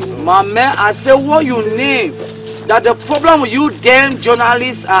 My man, I said what you need. That the problem with you damn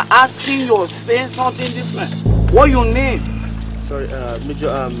journalists are asking you or saying something different. What you need? Sorry, Major,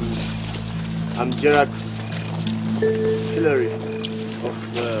 I'm Gerard Hillary of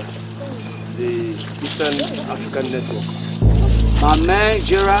the Eastern African Network. My man,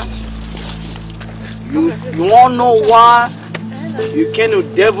 Gerard, you want to know why you came to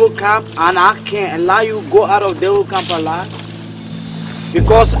devil camp and I can't allow you to go out of devil camp alive?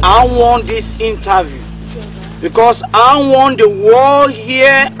 Because I want this interview. Because I want the world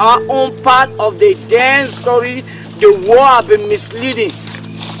hear our own part of the damn story the world have been misleading.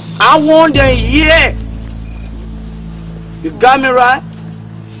 I want them hear. You got me right?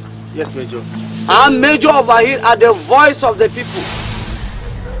 Yes, Major. I'm Major over here at the voice of the people.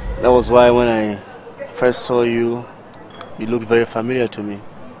 That was why when I first saw you, you looked very familiar to me.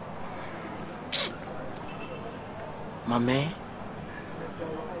 My man,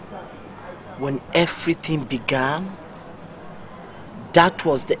 when everything began, that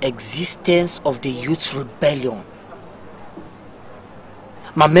was the existence of the youth rebellion.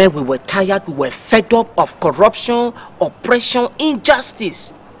 My man, we were tired, we were fed up of corruption, oppression,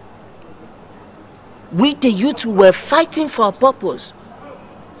 injustice. We, the youth, were fighting for a purpose.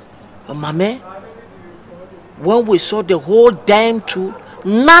 But my man, when we saw the whole damn truth,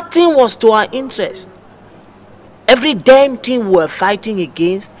 nothing was to our interest. Every damn thing we were fighting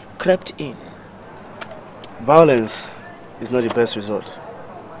against crept in. Violence is not the best result.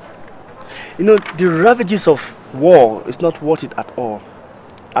 You know, the ravages of war is not worth it at all.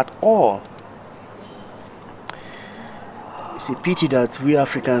 At all. It's a pity that we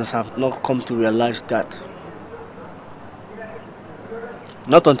Africans have not come to realize that.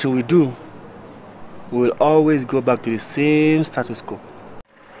 Not until we do, we will always go back to the same status quo.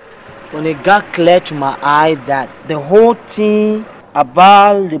 When it got clear to my eye that the whole thing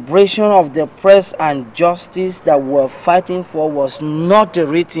about liberation of the press and justice that we were fighting for was not the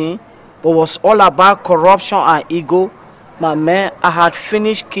written, but was all about corruption and ego, my man, I had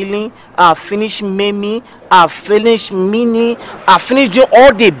finished killing, I had finished maiming, I had finished meaning, I finished doing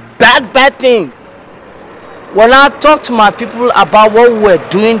all the bad things. When I talked to my people about what we were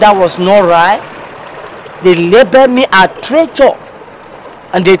doing that was not right, they labeled me a traitor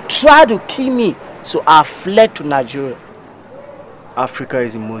and they tried to kill me, so I fled to Nigeria. Africa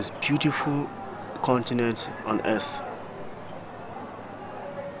is the most beautiful continent on earth.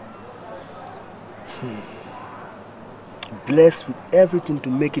 Blessed with everything to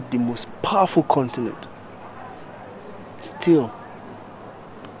make it the most powerful continent. Still,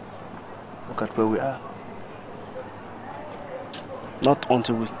 look at where we are. Not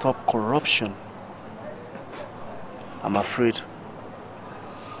until we stop corruption, I'm afraid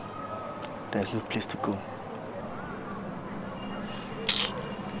there's no place to go.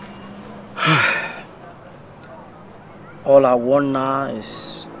 All I want now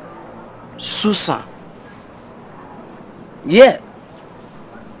is Susan. Yeah.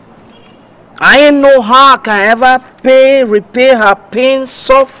 I ain't know how I can ever repay her pain,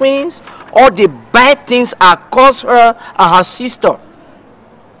 sufferings, all the bad things I caused her and her sister.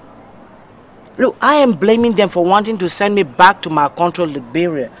 Look, I am blaming them for wanting to send me back to my country,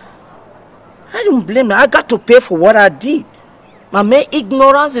 Liberia. I don't blame them. I got to pay for what I did. My mere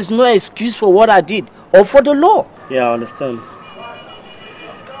ignorance is no excuse for what I did or for the law. Yeah, I understand.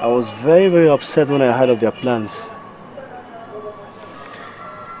 I was very, very upset when I heard of their plans.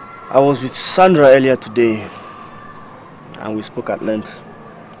 I was with Sandra earlier today and we spoke at length.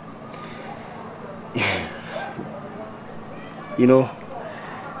 You know,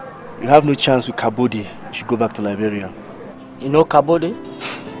 you have no chance with Kabodi. You should go back to Liberia. You know Kabodi?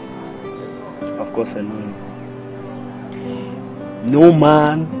 Of course I know him. No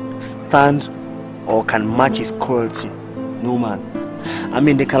man stand or can match his cruelty. No man. I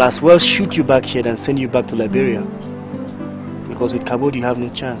mean, they can as well shoot you back here than send you back to Liberia. Because with Kabodi you have no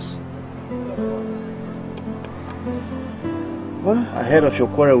chance. Well, I heard of your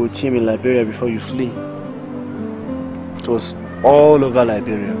quarrel with him in Liberia before you flee. It was all over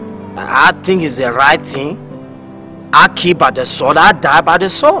Liberia. I think it's the right thing. I keep by the sword, I die by the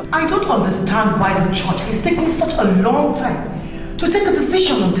sword. I don't understand why the church is taking such a long time to take a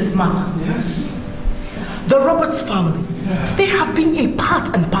decision on this matter. Yes. The Roberts family, they have been a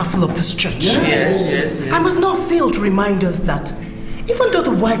part and parcel of this church. Yes. I must not fail to remind us that even though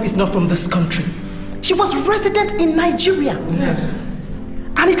the wife is not from this country, she was resident in Nigeria. Yes.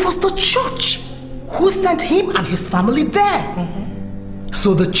 And it was the church who sent him and his family there.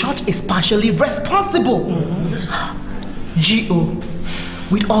 So the church is partially responsible. G.O.,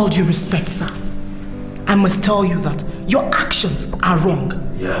 with all due respect, sir, I must tell you that your actions are wrong.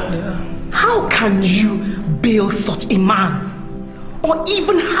 How can you bail such a man or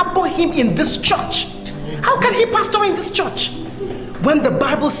even harbor him in this church? How can he pastor in this church? When the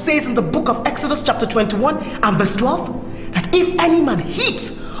Bible says in the book of Exodus chapter 21 and verse 12 that if any man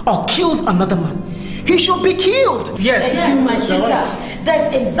hits or kills another man, he should be killed. Yes. My sister,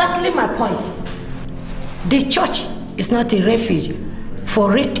 that's exactly my point. The church is not a refuge for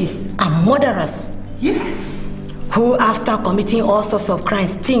rapists and murderers. Yes. Who after committing all sorts of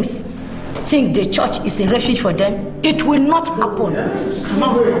crimes think the church is a refuge for them. It will not happen. Yes.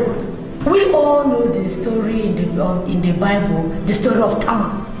 We all know the story in the Bible, the story of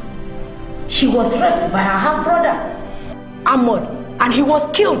Tamar. She was raped by her half-brother, Ahmad, and he was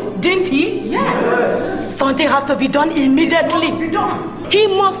killed, didn't he? Yes. Something has to be done immediately. He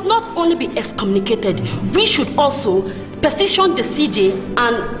must not only be excommunicated, we should also petition the CJ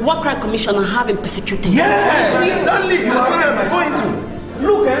and War Crime Commission and have him persecuted. Yes, exactly. That's what I'm going to.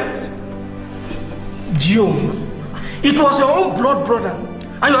 Look, Gio, it was your own blood brother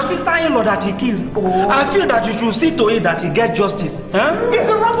and your sister-in-law that he killed. I feel that you should see to it that he gets justice. If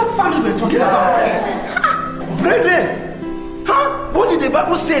the Roberts family were talking about it. Brethren, what did the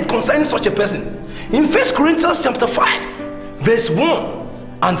Bible say concerning such a person? In 1 Corinthians chapter 5, verse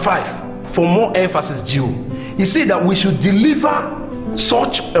 1 and 5, for more emphasis, Gio, he said that we should deliver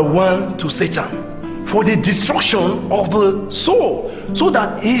such a one to Satan for the destruction of the soul, so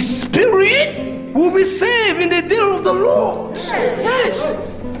that his spirit will be saved in the day of the Lord. Yes.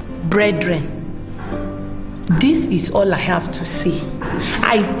 Brethren, this is all I have to say.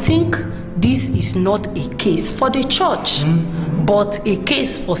 I think this is not a case for the church, but a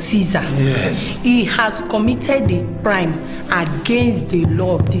case for Caesar. Yes. He has committed a crime against the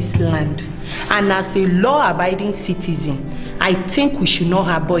law of this land. And as a law-abiding citizen, I think we should not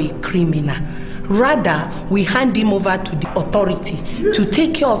harbor a criminal. Rather, we hand him over to the authority to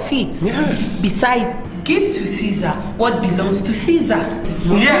take care of it. Yes. Besides, give to Caesar what belongs to Caesar.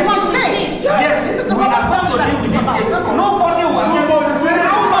 Yes. Yes. This is the Roberts family to deal with this case. Nobody will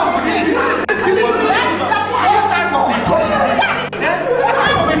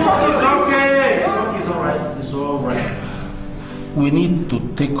It's all right. We need to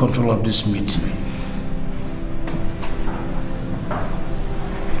take control of this meeting.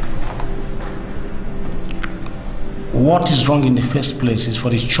 What is wrong in the first place is for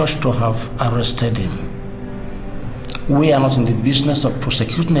the church to have arrested him. We are not in the business of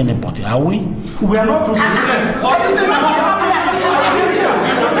prosecuting anybody, are we? We are not prosecuting. What is the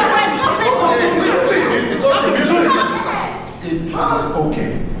It is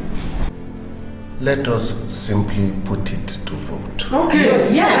okay. Let us simply put it to vote. Okay.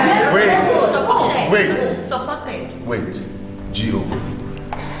 Yes. Wait, Gio.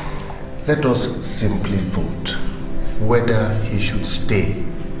 Let us simply vote whether he should stay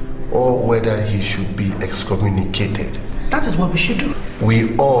or whether he should be excommunicated. That is what we should do.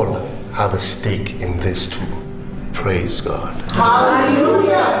 We all have a stake in this too. Praise God.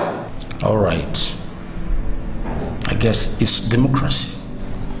 Hallelujah. All right. I guess it's democracy.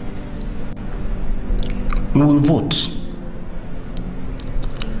 We will vote.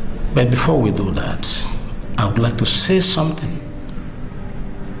 But before we do that, I would like to say something.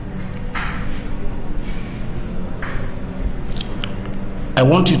 I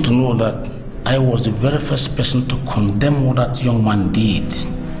want you to know that I was the very first person to condemn what that young man did.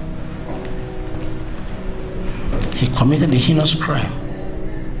 He committed a heinous crime,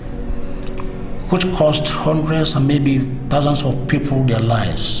 which cost hundreds and maybe thousands of people their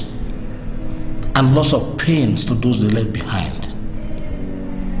lives, and lots of pains to those they left behind.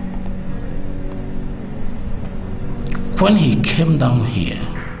 When he came down here,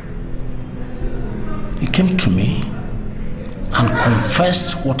 he came to me and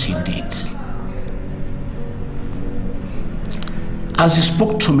confessed what he did. As he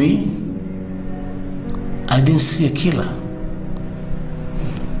spoke to me, I didn't see a killer,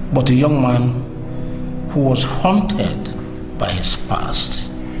 but a young man who was haunted by his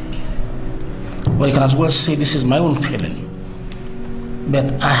past. Well, you can as well say this is my own feeling,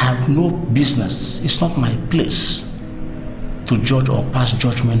 but I have no business, it's not my place to judge or pass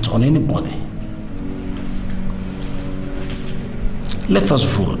judgment on anybody. Let us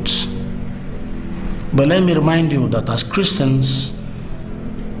vote. But let me remind you that as Christians,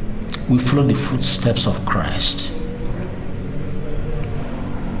 we follow the footsteps of Christ.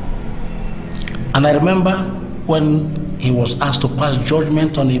 And I remember when he was asked to pass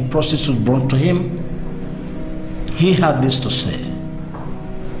judgment on a prostitute brought to him, he had this to say: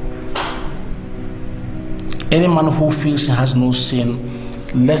 any man who feels he has no sin,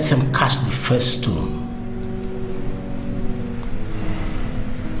 let him cast the first stone.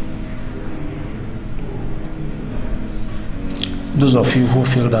 Those of you who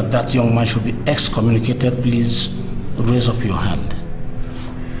feel that that young man should be excommunicated, please raise up your hand.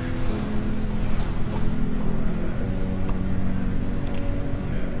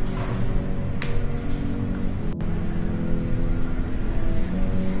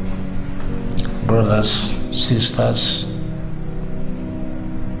 Brothers, sisters,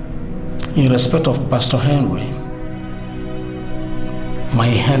 in respect of Pastor Henri, my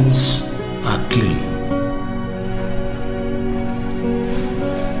hands are clean.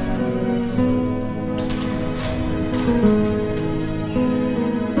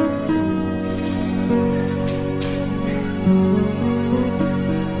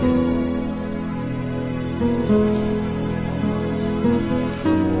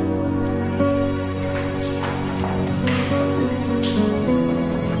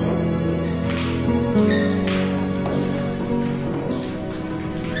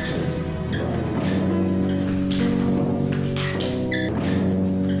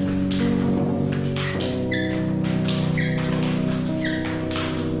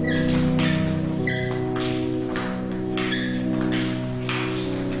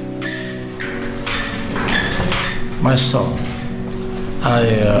 My son,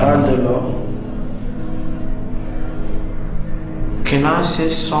 Can I say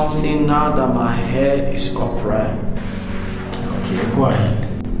something now that my hair is upright? Okay, go ahead.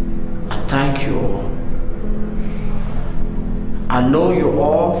 I thank you all. I know you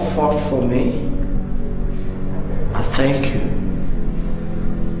all fought for me. I thank you.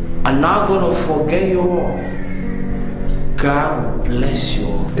 I'm not going to forget you all. God bless you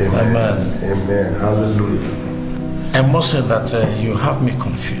all. Amen. Amen. Hallelujah. I must say that you have me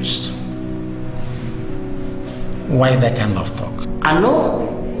confused. Why that kind of talk? I know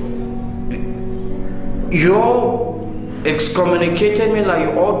you all excommunicated me like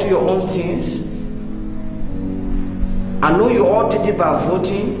you all do your own things. I know you all did it by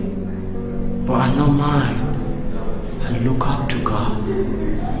voting, but I know mine. I look up to God.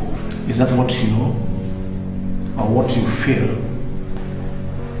 Is that what you know? Or what you feel?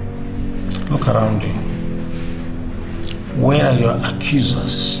 Look around you. Where are your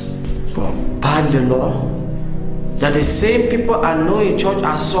accusers? But by the law, that the same people I know in church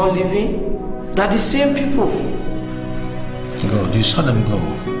I saw living, that the same people. God, you saw them go.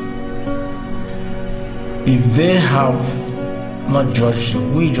 If they have not judged you,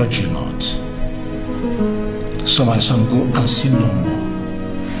 we judge you not. So my son, go and sin no more.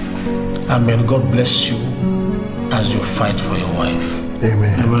 And may God bless you as you fight for your wife.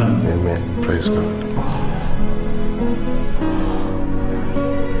 Amen. Amen. Amen. Praise God.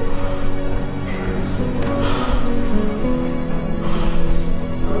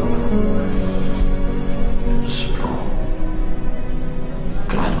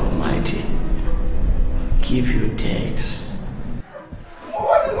 God Almighty, give you thanks.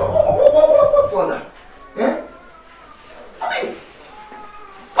 What's all that? Eh? I mean,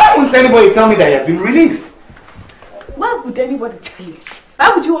 why won't anybody tell me that he has been released? Why would anybody tell you?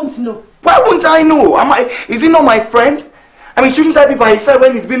 Why would you want to know? Why wouldn't I know? Is he not my friend? I mean, shouldn't I be by his side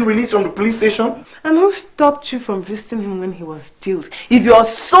when he's been released from the police station? And who stopped you from visiting him when he was jailed? If you are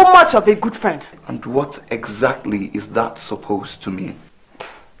so much of a good friend. And what exactly is that supposed to mean?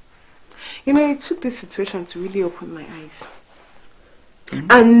 You know, it took this situation to really open my eyes.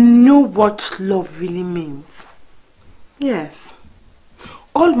 And know what love really means. Yes.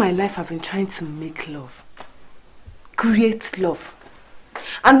 All my life I've been trying to make love. Create love.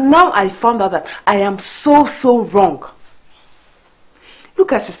 And now I found out that I am so wrong.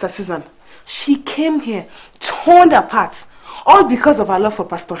 Look at Sister Susan. She came here, torn apart, all because of her love for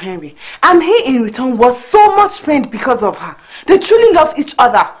Pastor Henri. And he in return was so much pained because of her. They truly love each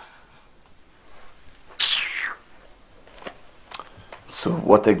other. So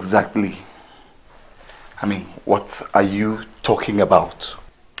what exactly, what are you talking about?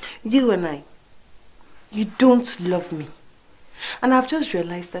 You and I, you don't love me. And I've just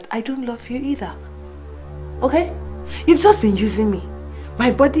realized that I don't love you either. Okay? You've just been using me. My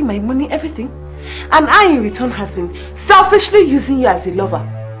body, my money, everything. And I in return has been selfishly using you as a lover.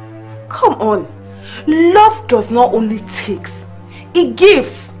 Come on. Love does not only take. It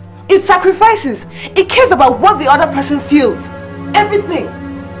gives. It sacrifices. It cares about what the other person feels. Everything.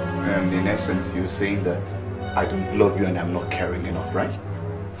 And in essence, you're saying that I don't love you and I'm not caring enough, right?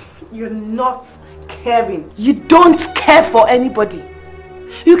 You're not caring. You don't care for anybody.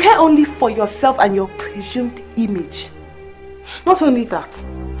 You care only for yourself and your presumed image. Not only that,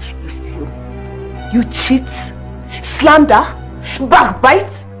 you steal, you cheat, slander,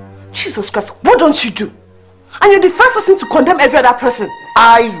 backbite. Jesus Christ, what don't you do? And you're the first person to condemn every other person.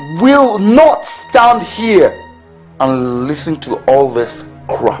 I will not stand here and listen to all this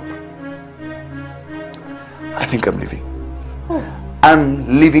crap. I think I'm leaving.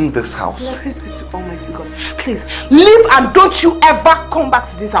 I'm leaving this house. Please be to Almighty God. Please, leave and don't you ever come back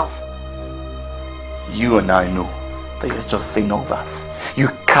to this house. You and I know that you're just saying all that. You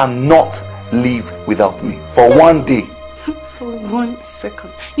cannot leave without me for one day. For 1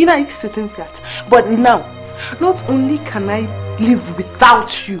 second. You know, I used to think that. But now, not only can I live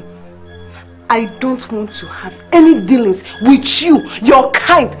without you, I don't want to have any dealings with you, your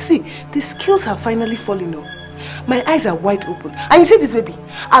kind. See, the scales have finally fallen off. My eyes are wide open. And you see this baby,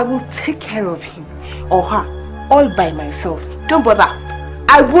 I will take care of him or her all by myself. Don't bother.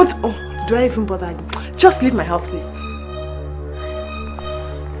 I won't. Oh, do I even bother? Just leave my house, please.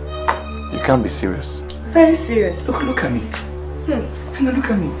 You can't be serious. Very serious. Look at me. Tina,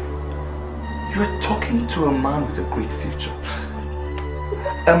 look at me. You are talking to a man with a great future.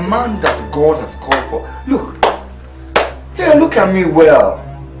 A man that God has called for. Look. Tina, look at me well.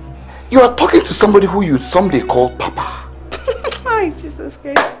 You are talking to somebody who you someday call Papa. Hi, Jesus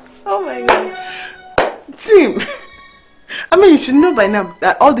Christ. Oh my God. Tim, I mean, you should know by now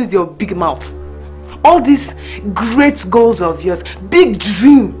that all this your big mouth, all these great goals of yours, big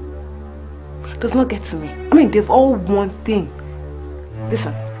dream, does not get to me. I mean, they've all one thing.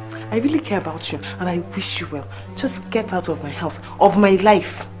 Listen, I really care about you and I wish you well. Just get out of my house, of my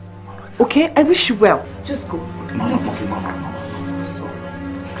life. Okay? I wish you well. Just go. Mama, okay, Mama, I'm sorry.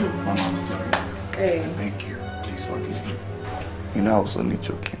 Mama, I'm sorry. Hey. Thank you. Please forgive me. You know, I was only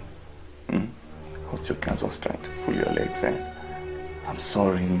joking. I was joking. I was trying to pull your legs in. I'm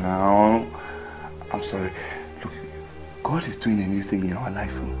sorry now. I'm sorry. Look, God is doing a new thing in our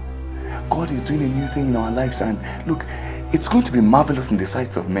life. God is doing a new thing in our lives, and look, it's going to be marvelous in the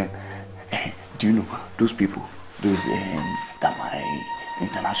sights of men. Do you know those people? Those that my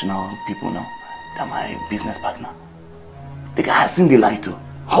international people now, that my business partner. The guy has seen the light too.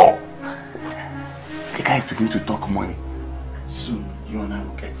 Oh, the guy is beginning to talk money. Soon, you and I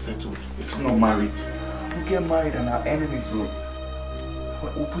will get settled. It's not marriage. We'll get married, and our enemies will.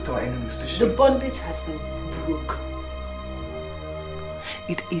 We'll put our enemies to shame. The bondage has been broken.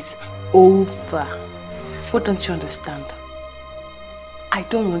 It is over. What don't you understand? I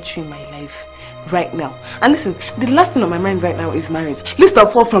don't want you in my life right now. And listen, the last thing on my mind right now is marriage. Least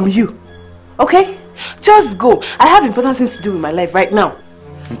of all from you. Okay? Just go. I have important things to do with my life right now.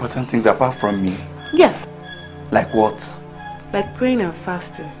 Important things apart from me? Yes. Like what? Like praying and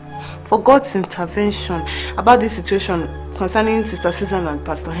fasting. For God's intervention about this situation concerning Sister Susan and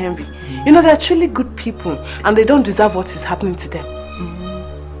Pastor Henri. You know, they're truly good people and they don't deserve what is happening to them.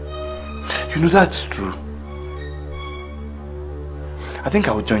 You know, that's true. I think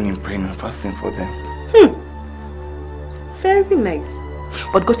I will join in praying and fasting for them. Very nice.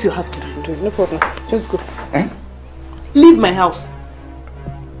 But go to your house, no problem. Just go. Leave my house.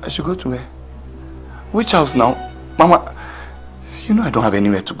 I should go to where? Which house now? Mama, you know I don't have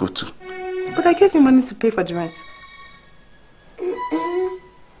anywhere to go to. But I gave you money to pay for the rent.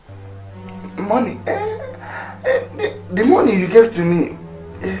 Money? the money you gave to me,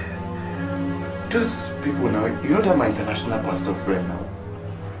 those people now, you know that my international pastor friend now,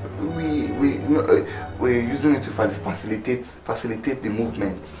 we're using it to facilitate the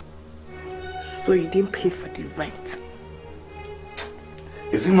movement. So you didn't pay for the rent?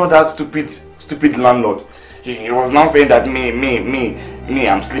 Is it not that stupid landlord? He was now saying that me,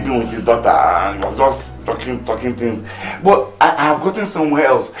 I'm sleeping with his daughter, and he was just talking things. But I have gotten somewhere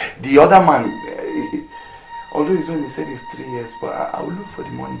else. The other man, although he's only said it's 3 years, but I will look for the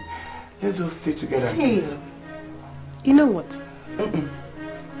money. Let's just stay together. See, you know what?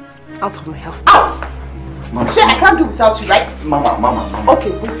 Out of my house. Out! Mama. Sure, I can't do without you, right? Mama.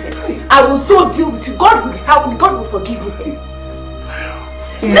 Okay, wait a second. I will so deal with you. God will help me. God will forgive me.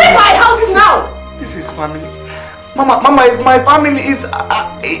 Leave my house now! This is family. Mama, it's my family.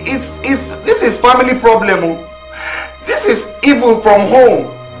 This is family problem. This is evil from home.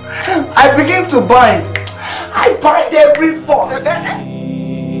 I begin to bind. I bind every thought.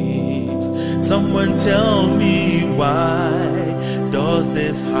 Someone tell me, why does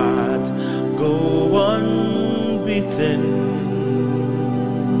this heart go unbeaten?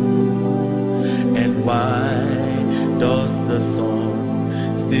 And why does the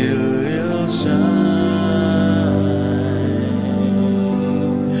sun still shine,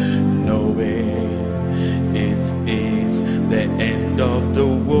 knowing it is the end of the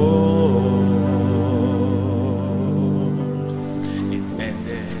world? It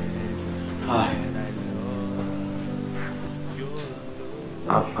ended. Hi.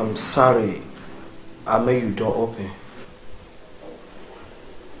 I'm sorry. I made you door open.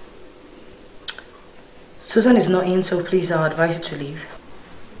 Susan is not in, so please, I'll advise you to leave.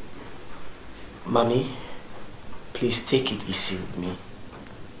 Mommy, please take it easy with me.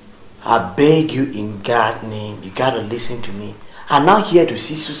 I beg you in God's name, you gotta listen to me. I'm not here to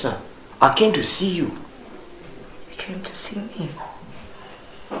see Susan. I came to see you. You came to see me?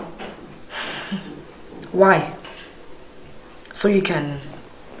 Why? So you can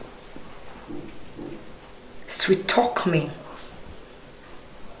sweet talk me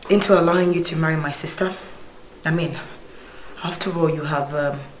into allowing you to marry my sister? I mean, after all, you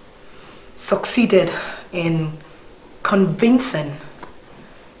have succeeded in convincing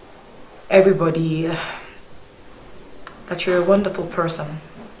everybody that you're a wonderful person.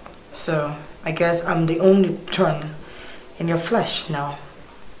 So I guess I'm the only thorn in your flesh now.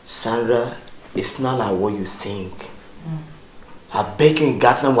 Sandra, it's not like what you think. I beg you in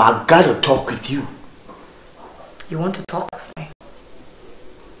God's name, I gotta talk with you. You want to talk with me?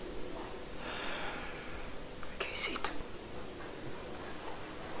 Okay, sit.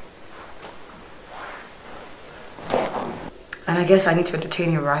 And I guess I need to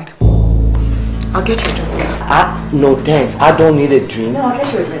entertain you, right? I'll get you a drink. No thanks, I don't need a drink. No, I'll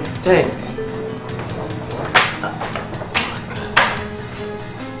get you a drink. Thanks.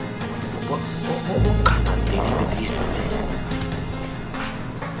 What kind of lady with this man?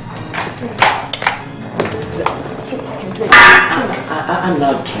 I'm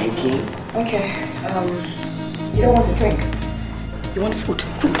not drinking. Okay, you don't want to drink. You want food.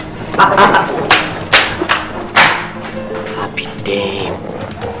 Happy day.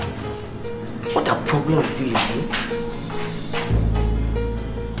 What a problem with you,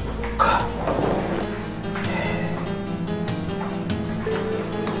 God.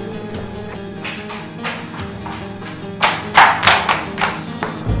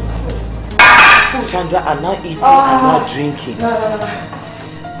 Sandra, I'm not eating, I'm not drinking. No.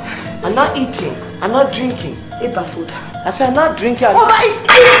 I'm not eating, I'm not drinking. Eat the food. I said I'm not drinking. Overeat!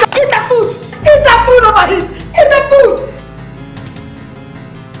 Eat the food! Eat the food, overeat! Eat the food!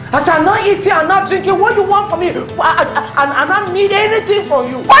 I said I'm not eating, I'm not drinking. What do you want from me? I don't need anything from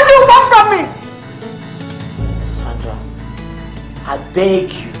you. What do you want from me? Sandra, I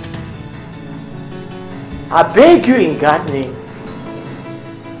beg you. I beg you in God's name.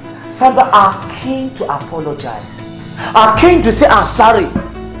 Sandra, I came to apologize. I came to say I'm sorry.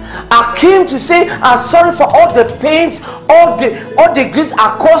 I came to say I'm sorry for all the pains, all the griefs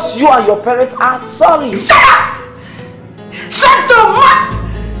I caused you and your parents. I'm sorry. Shut up! Shut the mouth!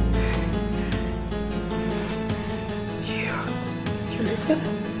 You listen?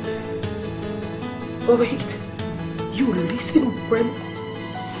 Overeat. You listen when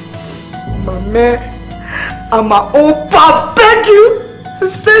Mama and my opa beg you to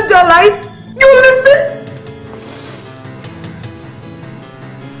save their lives. You listen?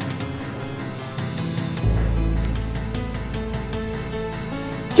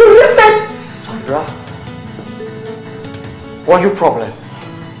 You listen? Sandra, what's your problem?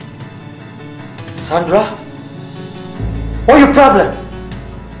 Sandra, what's your problem?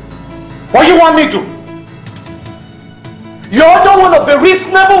 What do you want me to? You don't want to be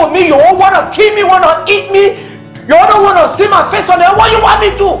reasonable with me. You don't want to kill me, want to eat me. You don't want to see my face on there. What you want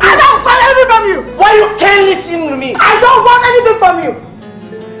me to do? I don't want anything from you. Why you can't listen to me? I don't want anything from you.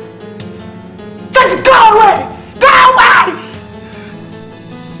 Just go away. Go away.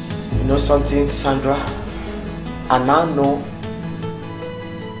 You know something, Sandra? I now know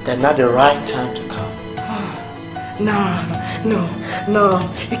that not the right time to come. No.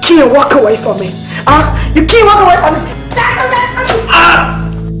 You can't walk away from me. You can't walk away from me.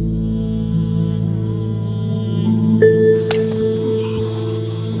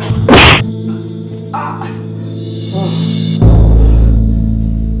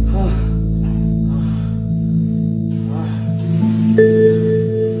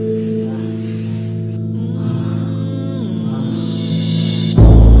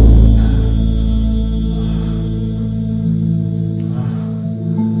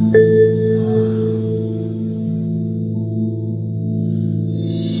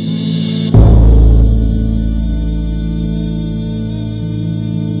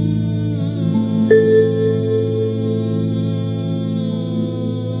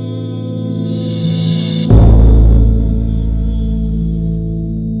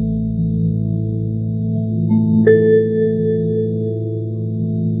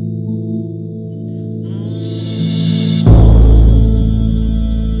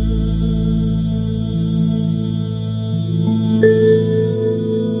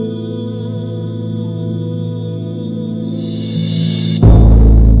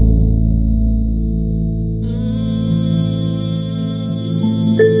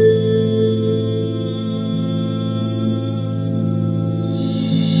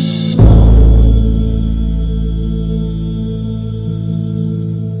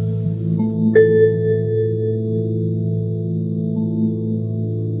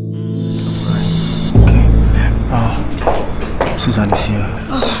 Susan is here.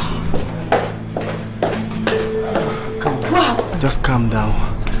 Just calm down.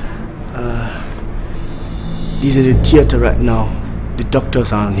 He's in the theater right now. The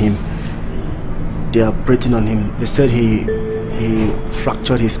doctors are on him. They are operating on him. They said he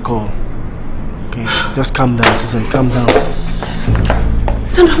fractured his skull. Okay, just calm down, Susan. Calm down.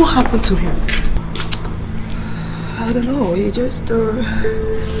 Sandra, what happened to him? I don't know. He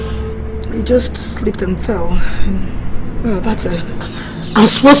just slipped and fell. Well, that's it. I'm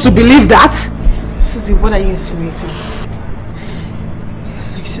supposed to believe that? Susie, what are you insinuating?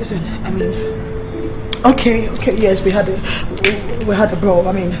 Like, Susan, I mean... Okay, yes, we had a brawl.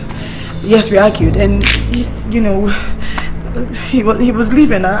 I mean, yes, we argued, and you know, he was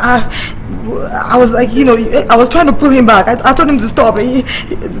leaving. I was like, you know, I was trying to pull him back. I told him to stop. I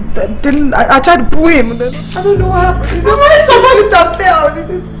tried to pull him. And then, I don't know what happened. Somebody that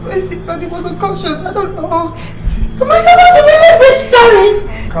fell. He was unconscious. I don't know. Am I supposed to believe this story?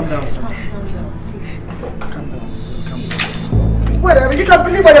 Calm down, sir. Whatever, you can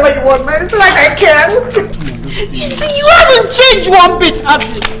believe whatever you want, man. It's not like I can. You see, you haven't changed one bit, have you?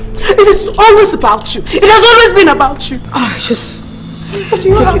 It is always about you. It has always been about you. But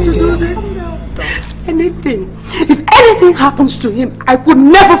you have to do this. Anything. If anything happens to him, I would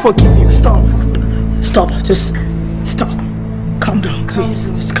never forgive you. Stop. Just stop. Calm down, please.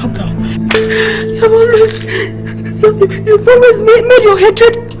 Just calm down. You've always made your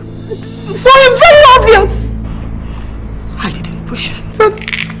hatred for him very obvious. I didn't push him. But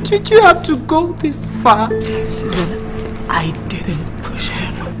did you have to go this far? Susan, I didn't push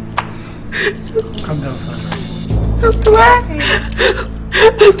him. Calm down, Sandra. Do I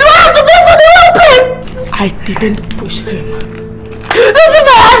have to pay for the whole pain? I didn't push him. Doesn't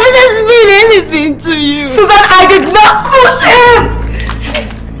my happiness mean anything to you? Susan, I did not push him!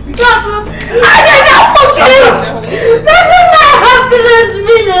 I did not push him! Doesn't my happiness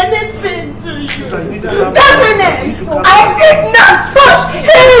mean anything to you? Doesn't it? I did not push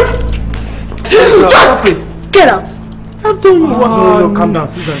him! Just get out! I've done what? No, calm down,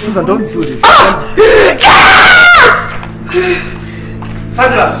 Susan. Susan, don't do this. Get out!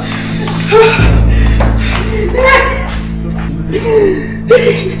 Sandra!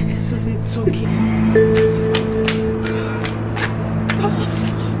 Susie, it's okay.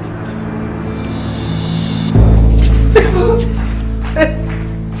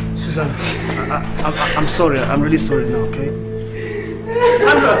 Susan, I'm sorry. I'm really sorry now, okay?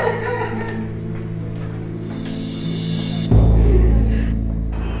 Sandra!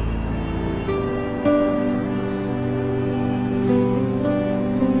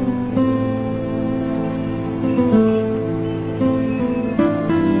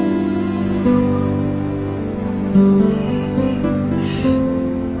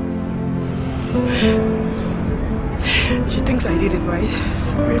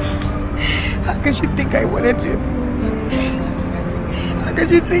 How could you think I wanted to? How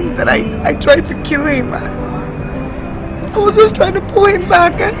could you think that I tried to kill him? I was just trying to pull him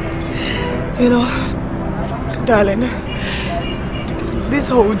back. You know, darling, this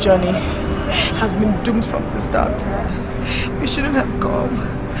whole journey has been doomed from the start. We shouldn't have come.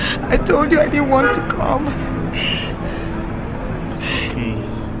 I told you I didn't want to come. It's okay.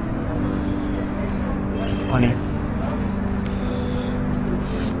 Honey,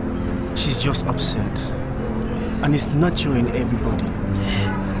 she's just upset. And it's natural in everybody.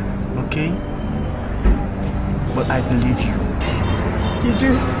 Okay? But I believe you. You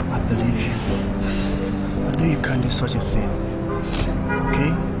do? I believe you. I know you can't do such a thing.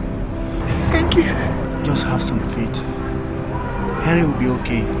 Okay? Thank you. Just have some faith. Henri will be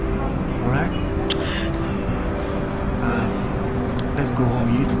okay. Alright? Let's go home.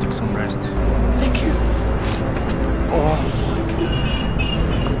 You need to take some rest. Thank you. Oh.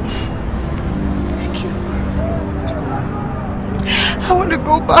 Thank you. Let's go home. I want to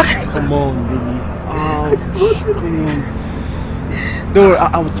go back. Come on, baby. Come on. Don't worry,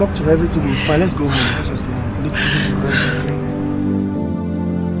 I will talk to her. Everything will be fine. Let's go home. Let's just go home. We need to rest, okay?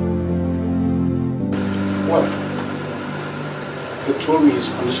 Well, they told me his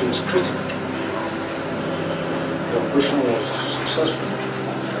condition is critical. The operation was successful.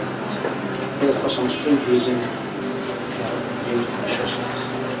 But for some strange reason, he had gained consciousness.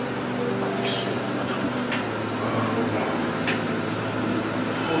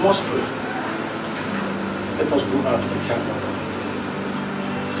 We must pray. Let us go out to the camp.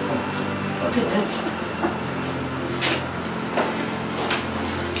 Okay, thanks.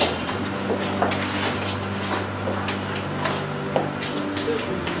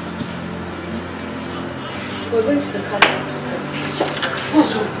 We're going to the car now.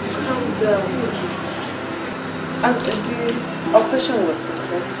 What's wrong? Calm down. And the operation was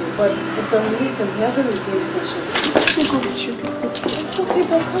successful, but for some reason he hasn't regained consciousness. I'll go with you. It's okay,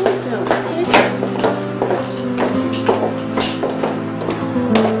 but calm down, okay?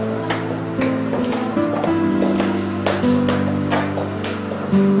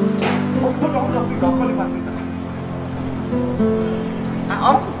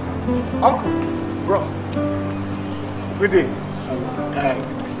 Uncle, bros. Good day.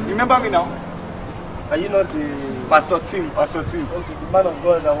 Remember me now? Are you not the Pastor Tim? Okay, the man of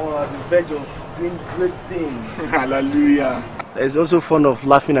God that was on the verge of doing great things. Hallelujah. It's also fun of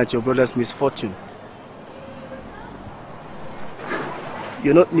laughing at your brother's misfortune.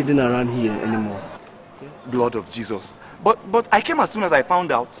 You're not needing around here anymore. Blood of Jesus. But I came as soon as I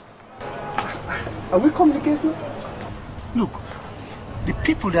found out. Are we communicating? Look, the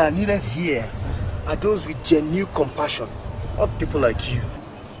people that are needed here are those with genuine compassion, not people like you.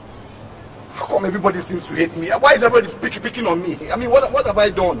 How come everybody seems to hate me? Why is everybody picking on me? I mean, what have I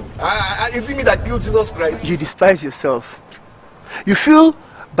done? Is it me that killed Jesus Christ? You despise yourself. You feel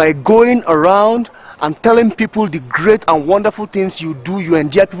by going around and telling people the great and wonderful things you do, you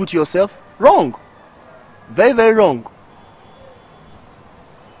endear people to yourself? Wrong. Very, very wrong.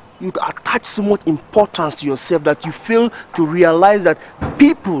 You attach so much importance to yourself that you fail to realize that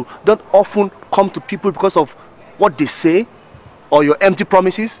people don't often come to people because of what they say or your empty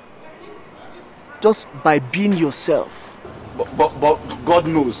promises. Just by being yourself. But God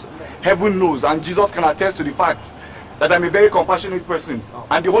knows, heaven knows, and Jesus can attest to the fact that I'm a very compassionate person,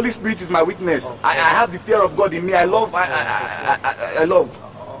 and the Holy Spirit is my witness. I have the fear of God in me. I love.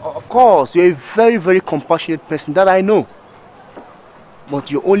 Of course, you're a very, very compassionate person, that I know.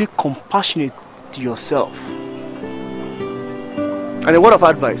 But you're only compassionate to yourself. And a word of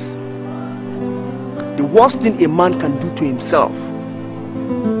advice. The worst thing a man can do to himself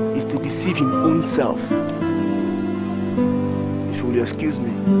is to deceive his own self. If you will excuse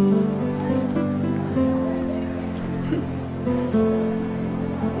me.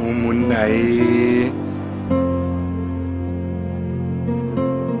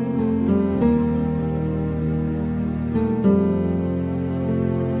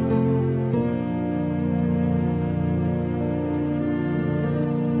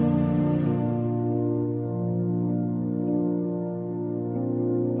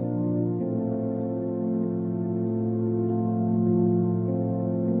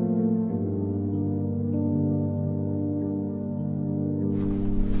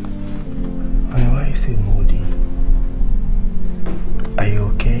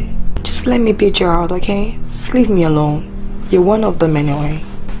 Just let me be Gerald, okay? Just leave me alone. You're one of them anyway.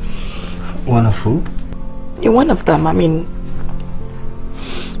 One of who? You're one of them, I mean...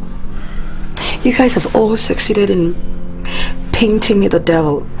 You guys have all succeeded in painting me the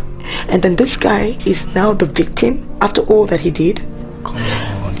devil. And then this guy is now the victim after all that he did? Come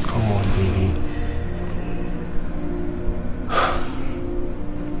on,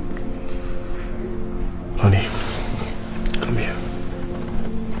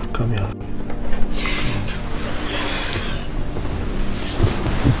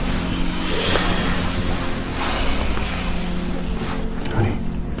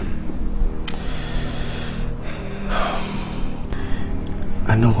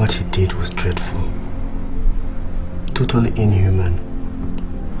 awful. Totally inhuman.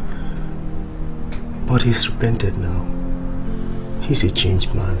 But he's repented now. He's a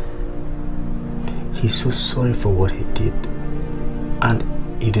changed man. He's so sorry for what he did. And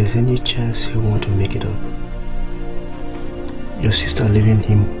if there's any chance he wants to make it up, your sister leaving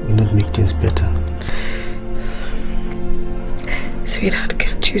him will not make things better. Sweetheart,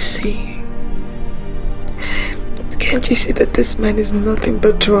 can't you see? Can't you see that this man is nothing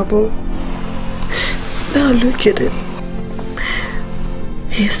but trouble? Now look at it.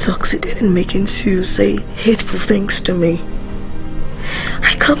 He succeeded in making Sue say hateful things to me.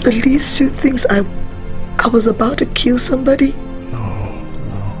 I can't believe Sue thinks I was about to kill somebody. No.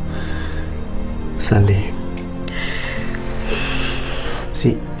 Sandy.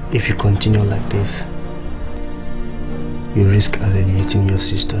 See, if you continue like this, you risk alienating your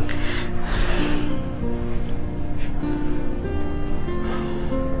sister.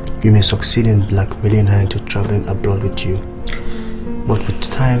 You may succeed in blackmailing her into traveling abroad with you, but with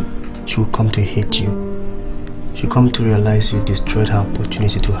time, she will come to hate you. She'll come to realize you destroyed her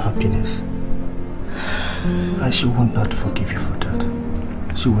opportunity to happiness. And she will not forgive you for that.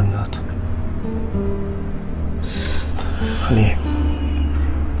 She will not. Honey,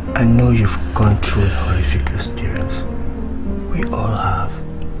 I know you've gone through a horrific experience. We all have.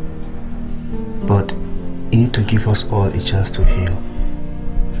 But you need to give us all a chance to heal.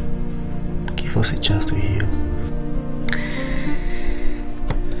 Give us a chance to heal.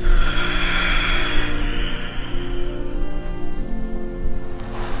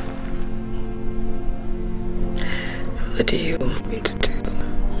 What do you want me to do?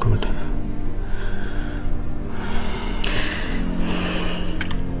 Good.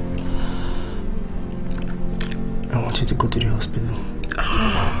 I want you to go to the hospital.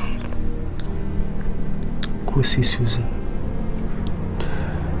 Go see Susan.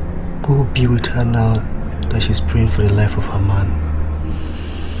 Go be with her now that she's praying for the life of her man.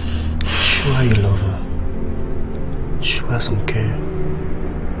 Show her you love her. Show her some care.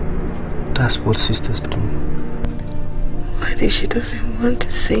 That's what sisters do. Why think she doesn't want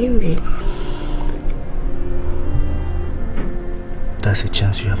to see me? That's a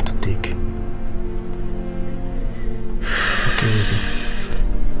chance you have to take. Okay, baby.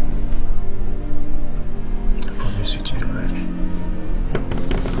 I promise you to be alright.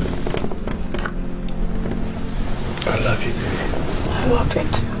 I love you, baby. I love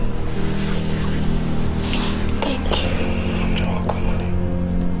it. Thank you. You're welcome, honey.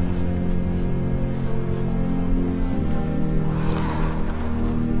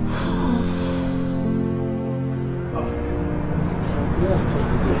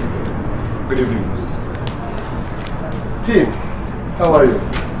 Good evening, Master. Team, how are you?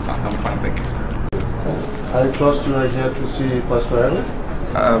 I'm fine, thank you, sir. I trust you are here to see Pastor Henri?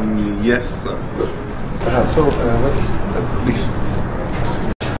 Yes, sir. Please.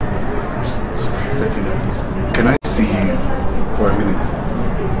 Please. Can I see you for a minute?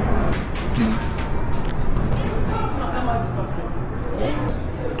 Please.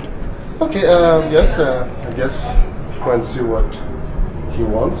 Okay, yes, I guess go and see what he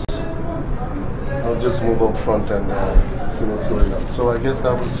wants. I'll just move up front and see what's going on. So I guess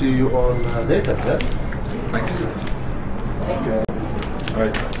I will see you on later, yes? Thank you, sir. Okay. All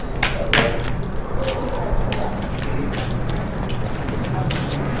right, sir.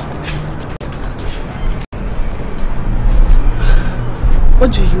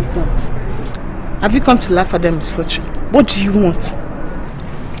 What do you want? Have you come to laugh at their misfortune? What do you want?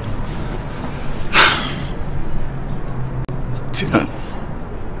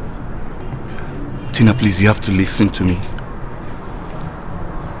 Tina, please, you have to listen to me.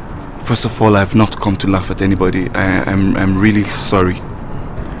 First of all, I've not come to laugh at anybody. I'm really sorry.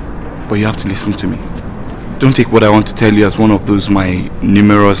 But you have to listen to me. Don't take what I want to tell you as one of those my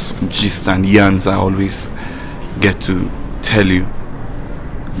numerous gists and yarns I always get to tell you.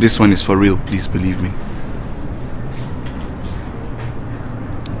 This one is for real, please believe me.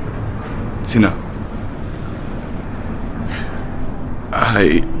 Tina,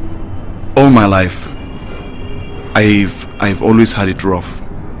 all my life, I've always had it rough.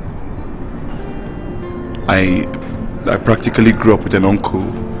 I practically grew up with an uncle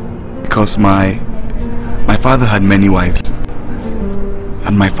because my father had many wives,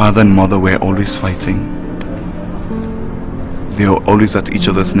 and my father and mother were always fighting. They were always at each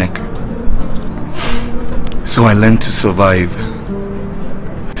other's neck. So I learned to survive.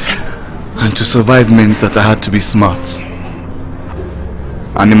 And to survive meant that I had to be smart.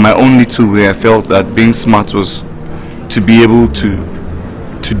 And in my own little way, I felt that being smart was to be able to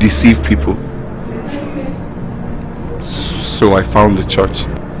deceive people. So I found the church.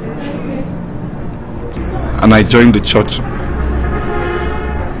 and I joined the church.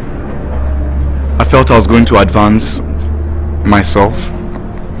 I felt I was going to advance myself.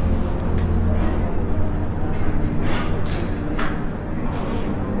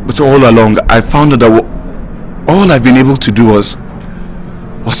 But all along, I found that all I've been able to do was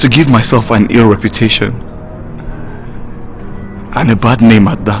to give myself an ill reputation. And a bad name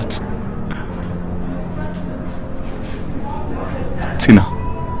at that. Tina,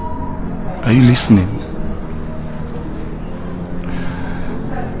 are you listening?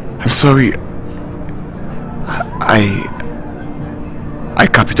 I'm sorry. I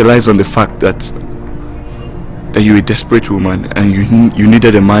capitalized on the fact that you're a desperate woman and you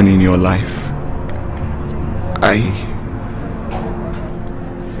needed a man in your life.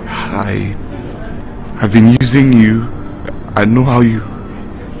 I've been using you. I know how you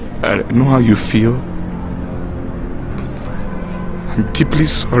feel. I'm deeply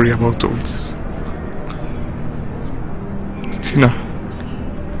sorry about all this. Tina,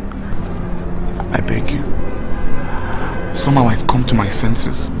 I beg you. Somehow I've come to my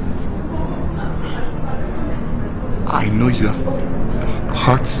senses. I know you have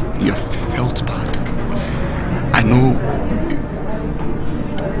hurt, you have felt bad. I know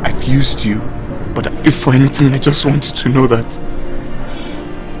I've used you, but if for anything, I just want you to know that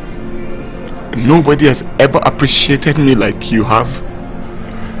nobody has ever appreciated me like you have.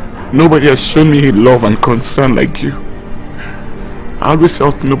 Nobody has shown me love and concern like you. I always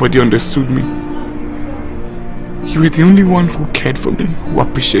felt nobody understood me. You were the only one who cared for me, who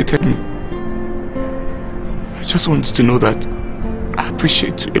appreciated me. I just want you to know that I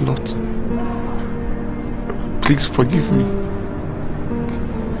appreciate you a lot. Please forgive me.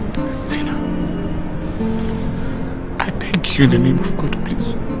 Tina, I beg you in the name of God,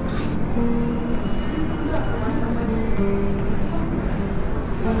 please.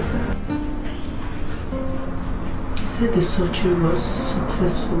 You said the surgery was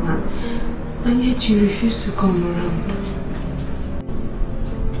successful and yet you refused to come around.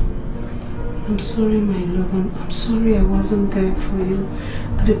 I'm sorry, my love. I'm sorry I wasn't there for you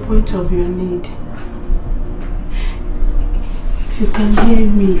at the point of your need. If you can hear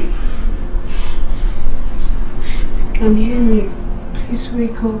me, please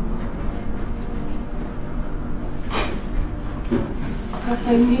wake up.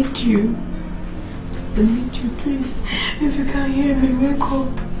 I need you. I need you, please. If you can hear me, wake up.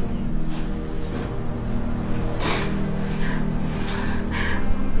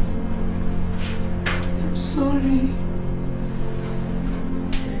 I'm sorry.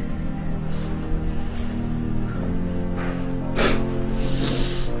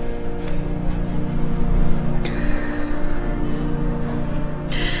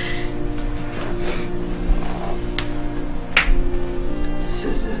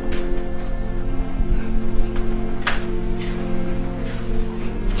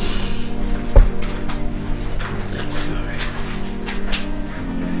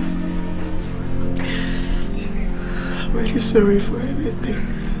 Sorry for everything.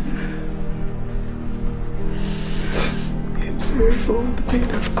 I'm sorry for all the pain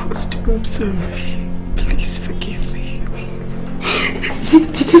I've caused you. I'm sorry. Please forgive me.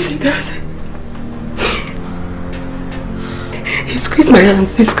 Did you say that? He squeezed my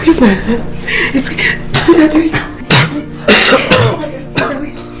hands. He squeezed my hand. Did you that do it?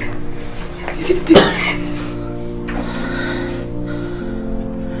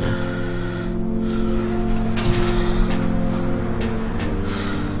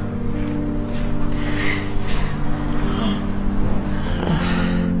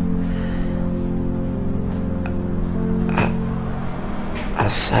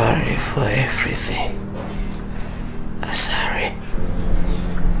 Sorry for everything. I'm sorry.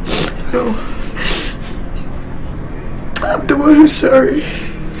 No. I'm the one who's sorry.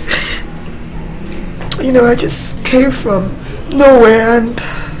 You know, I just came from nowhere and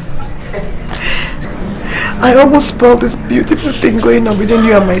I almost spoiled this beautiful thing going on within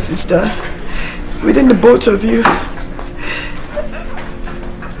you and my sister. Within the both of you.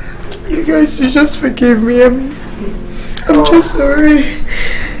 You guys should just forgive me. I'm just sorry.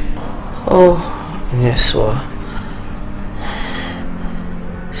 Oh, yes, well.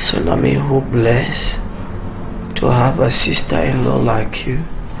 Salami, who blessed to have a sister-in-law like you.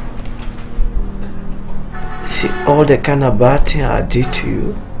 See all the kind of bad thing I did to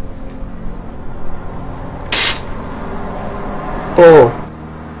you. Oh,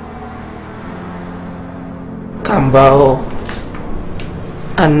 Kambao,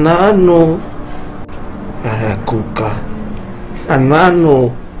 Anano, Arakuka,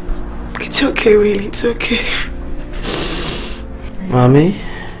 Anano. It's okay, really, it's okay. Mommy,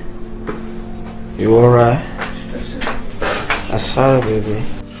 you alright? I'm sorry, baby.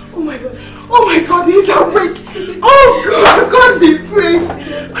 Oh my God. Oh my God, he's awake. Oh God, God be praised.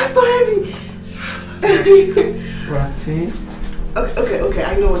 Pastor Henry. Ratty? Okay,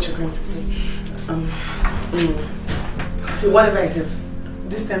 I know what you're going to say. So whatever it is,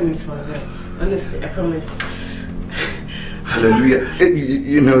 this time is for real. Honestly, I promise. Hallelujah.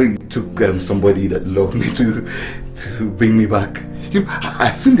 You know, it took somebody that loved me to bring me back. You know,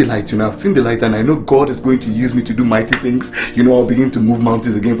 I've seen the light, I've seen the light, and I know God is going to use me to do mighty things. I'll begin to move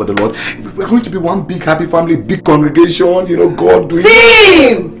mountains again for the Lord. We're going to be one big happy family, big congregation, God doing...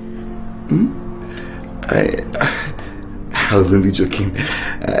 Team! I was only joking.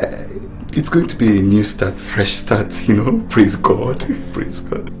 It's going to be a new start, fresh start, Praise God. Praise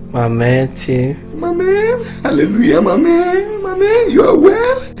God. My man, team. My man. Hallelujah, my man. My man, you are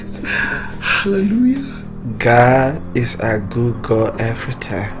well. Hallelujah. God is a good God every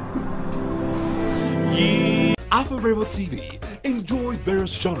time. Afro TV. Enjoy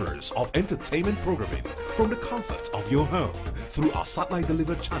various genres of entertainment programming from the comfort of your home through our satellite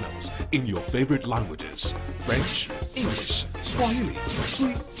delivered channels in your favorite languages: French, English, Swahili,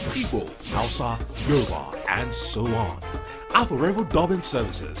 Twi, Igbo, Hausa, Yoruba, and so on. Afro dubbing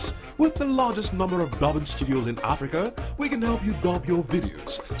services. With the largest number of dubbing studios in Africa, we can help you dub your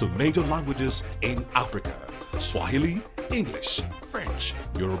videos to major languages in Africa: Swahili, English, French,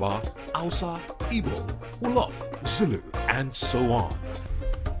 Yoruba, Hausa, Igbo, Wolof, Zulu, and so on.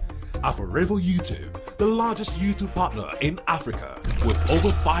 Afro YouTube, the largest YouTube partner in Africa, with over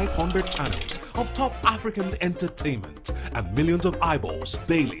 500 channels of top African entertainment and millions of eyeballs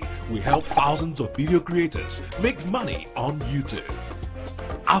daily. We help thousands of video creators make money on YouTube.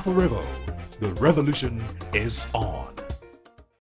 Afro, the revolution is on.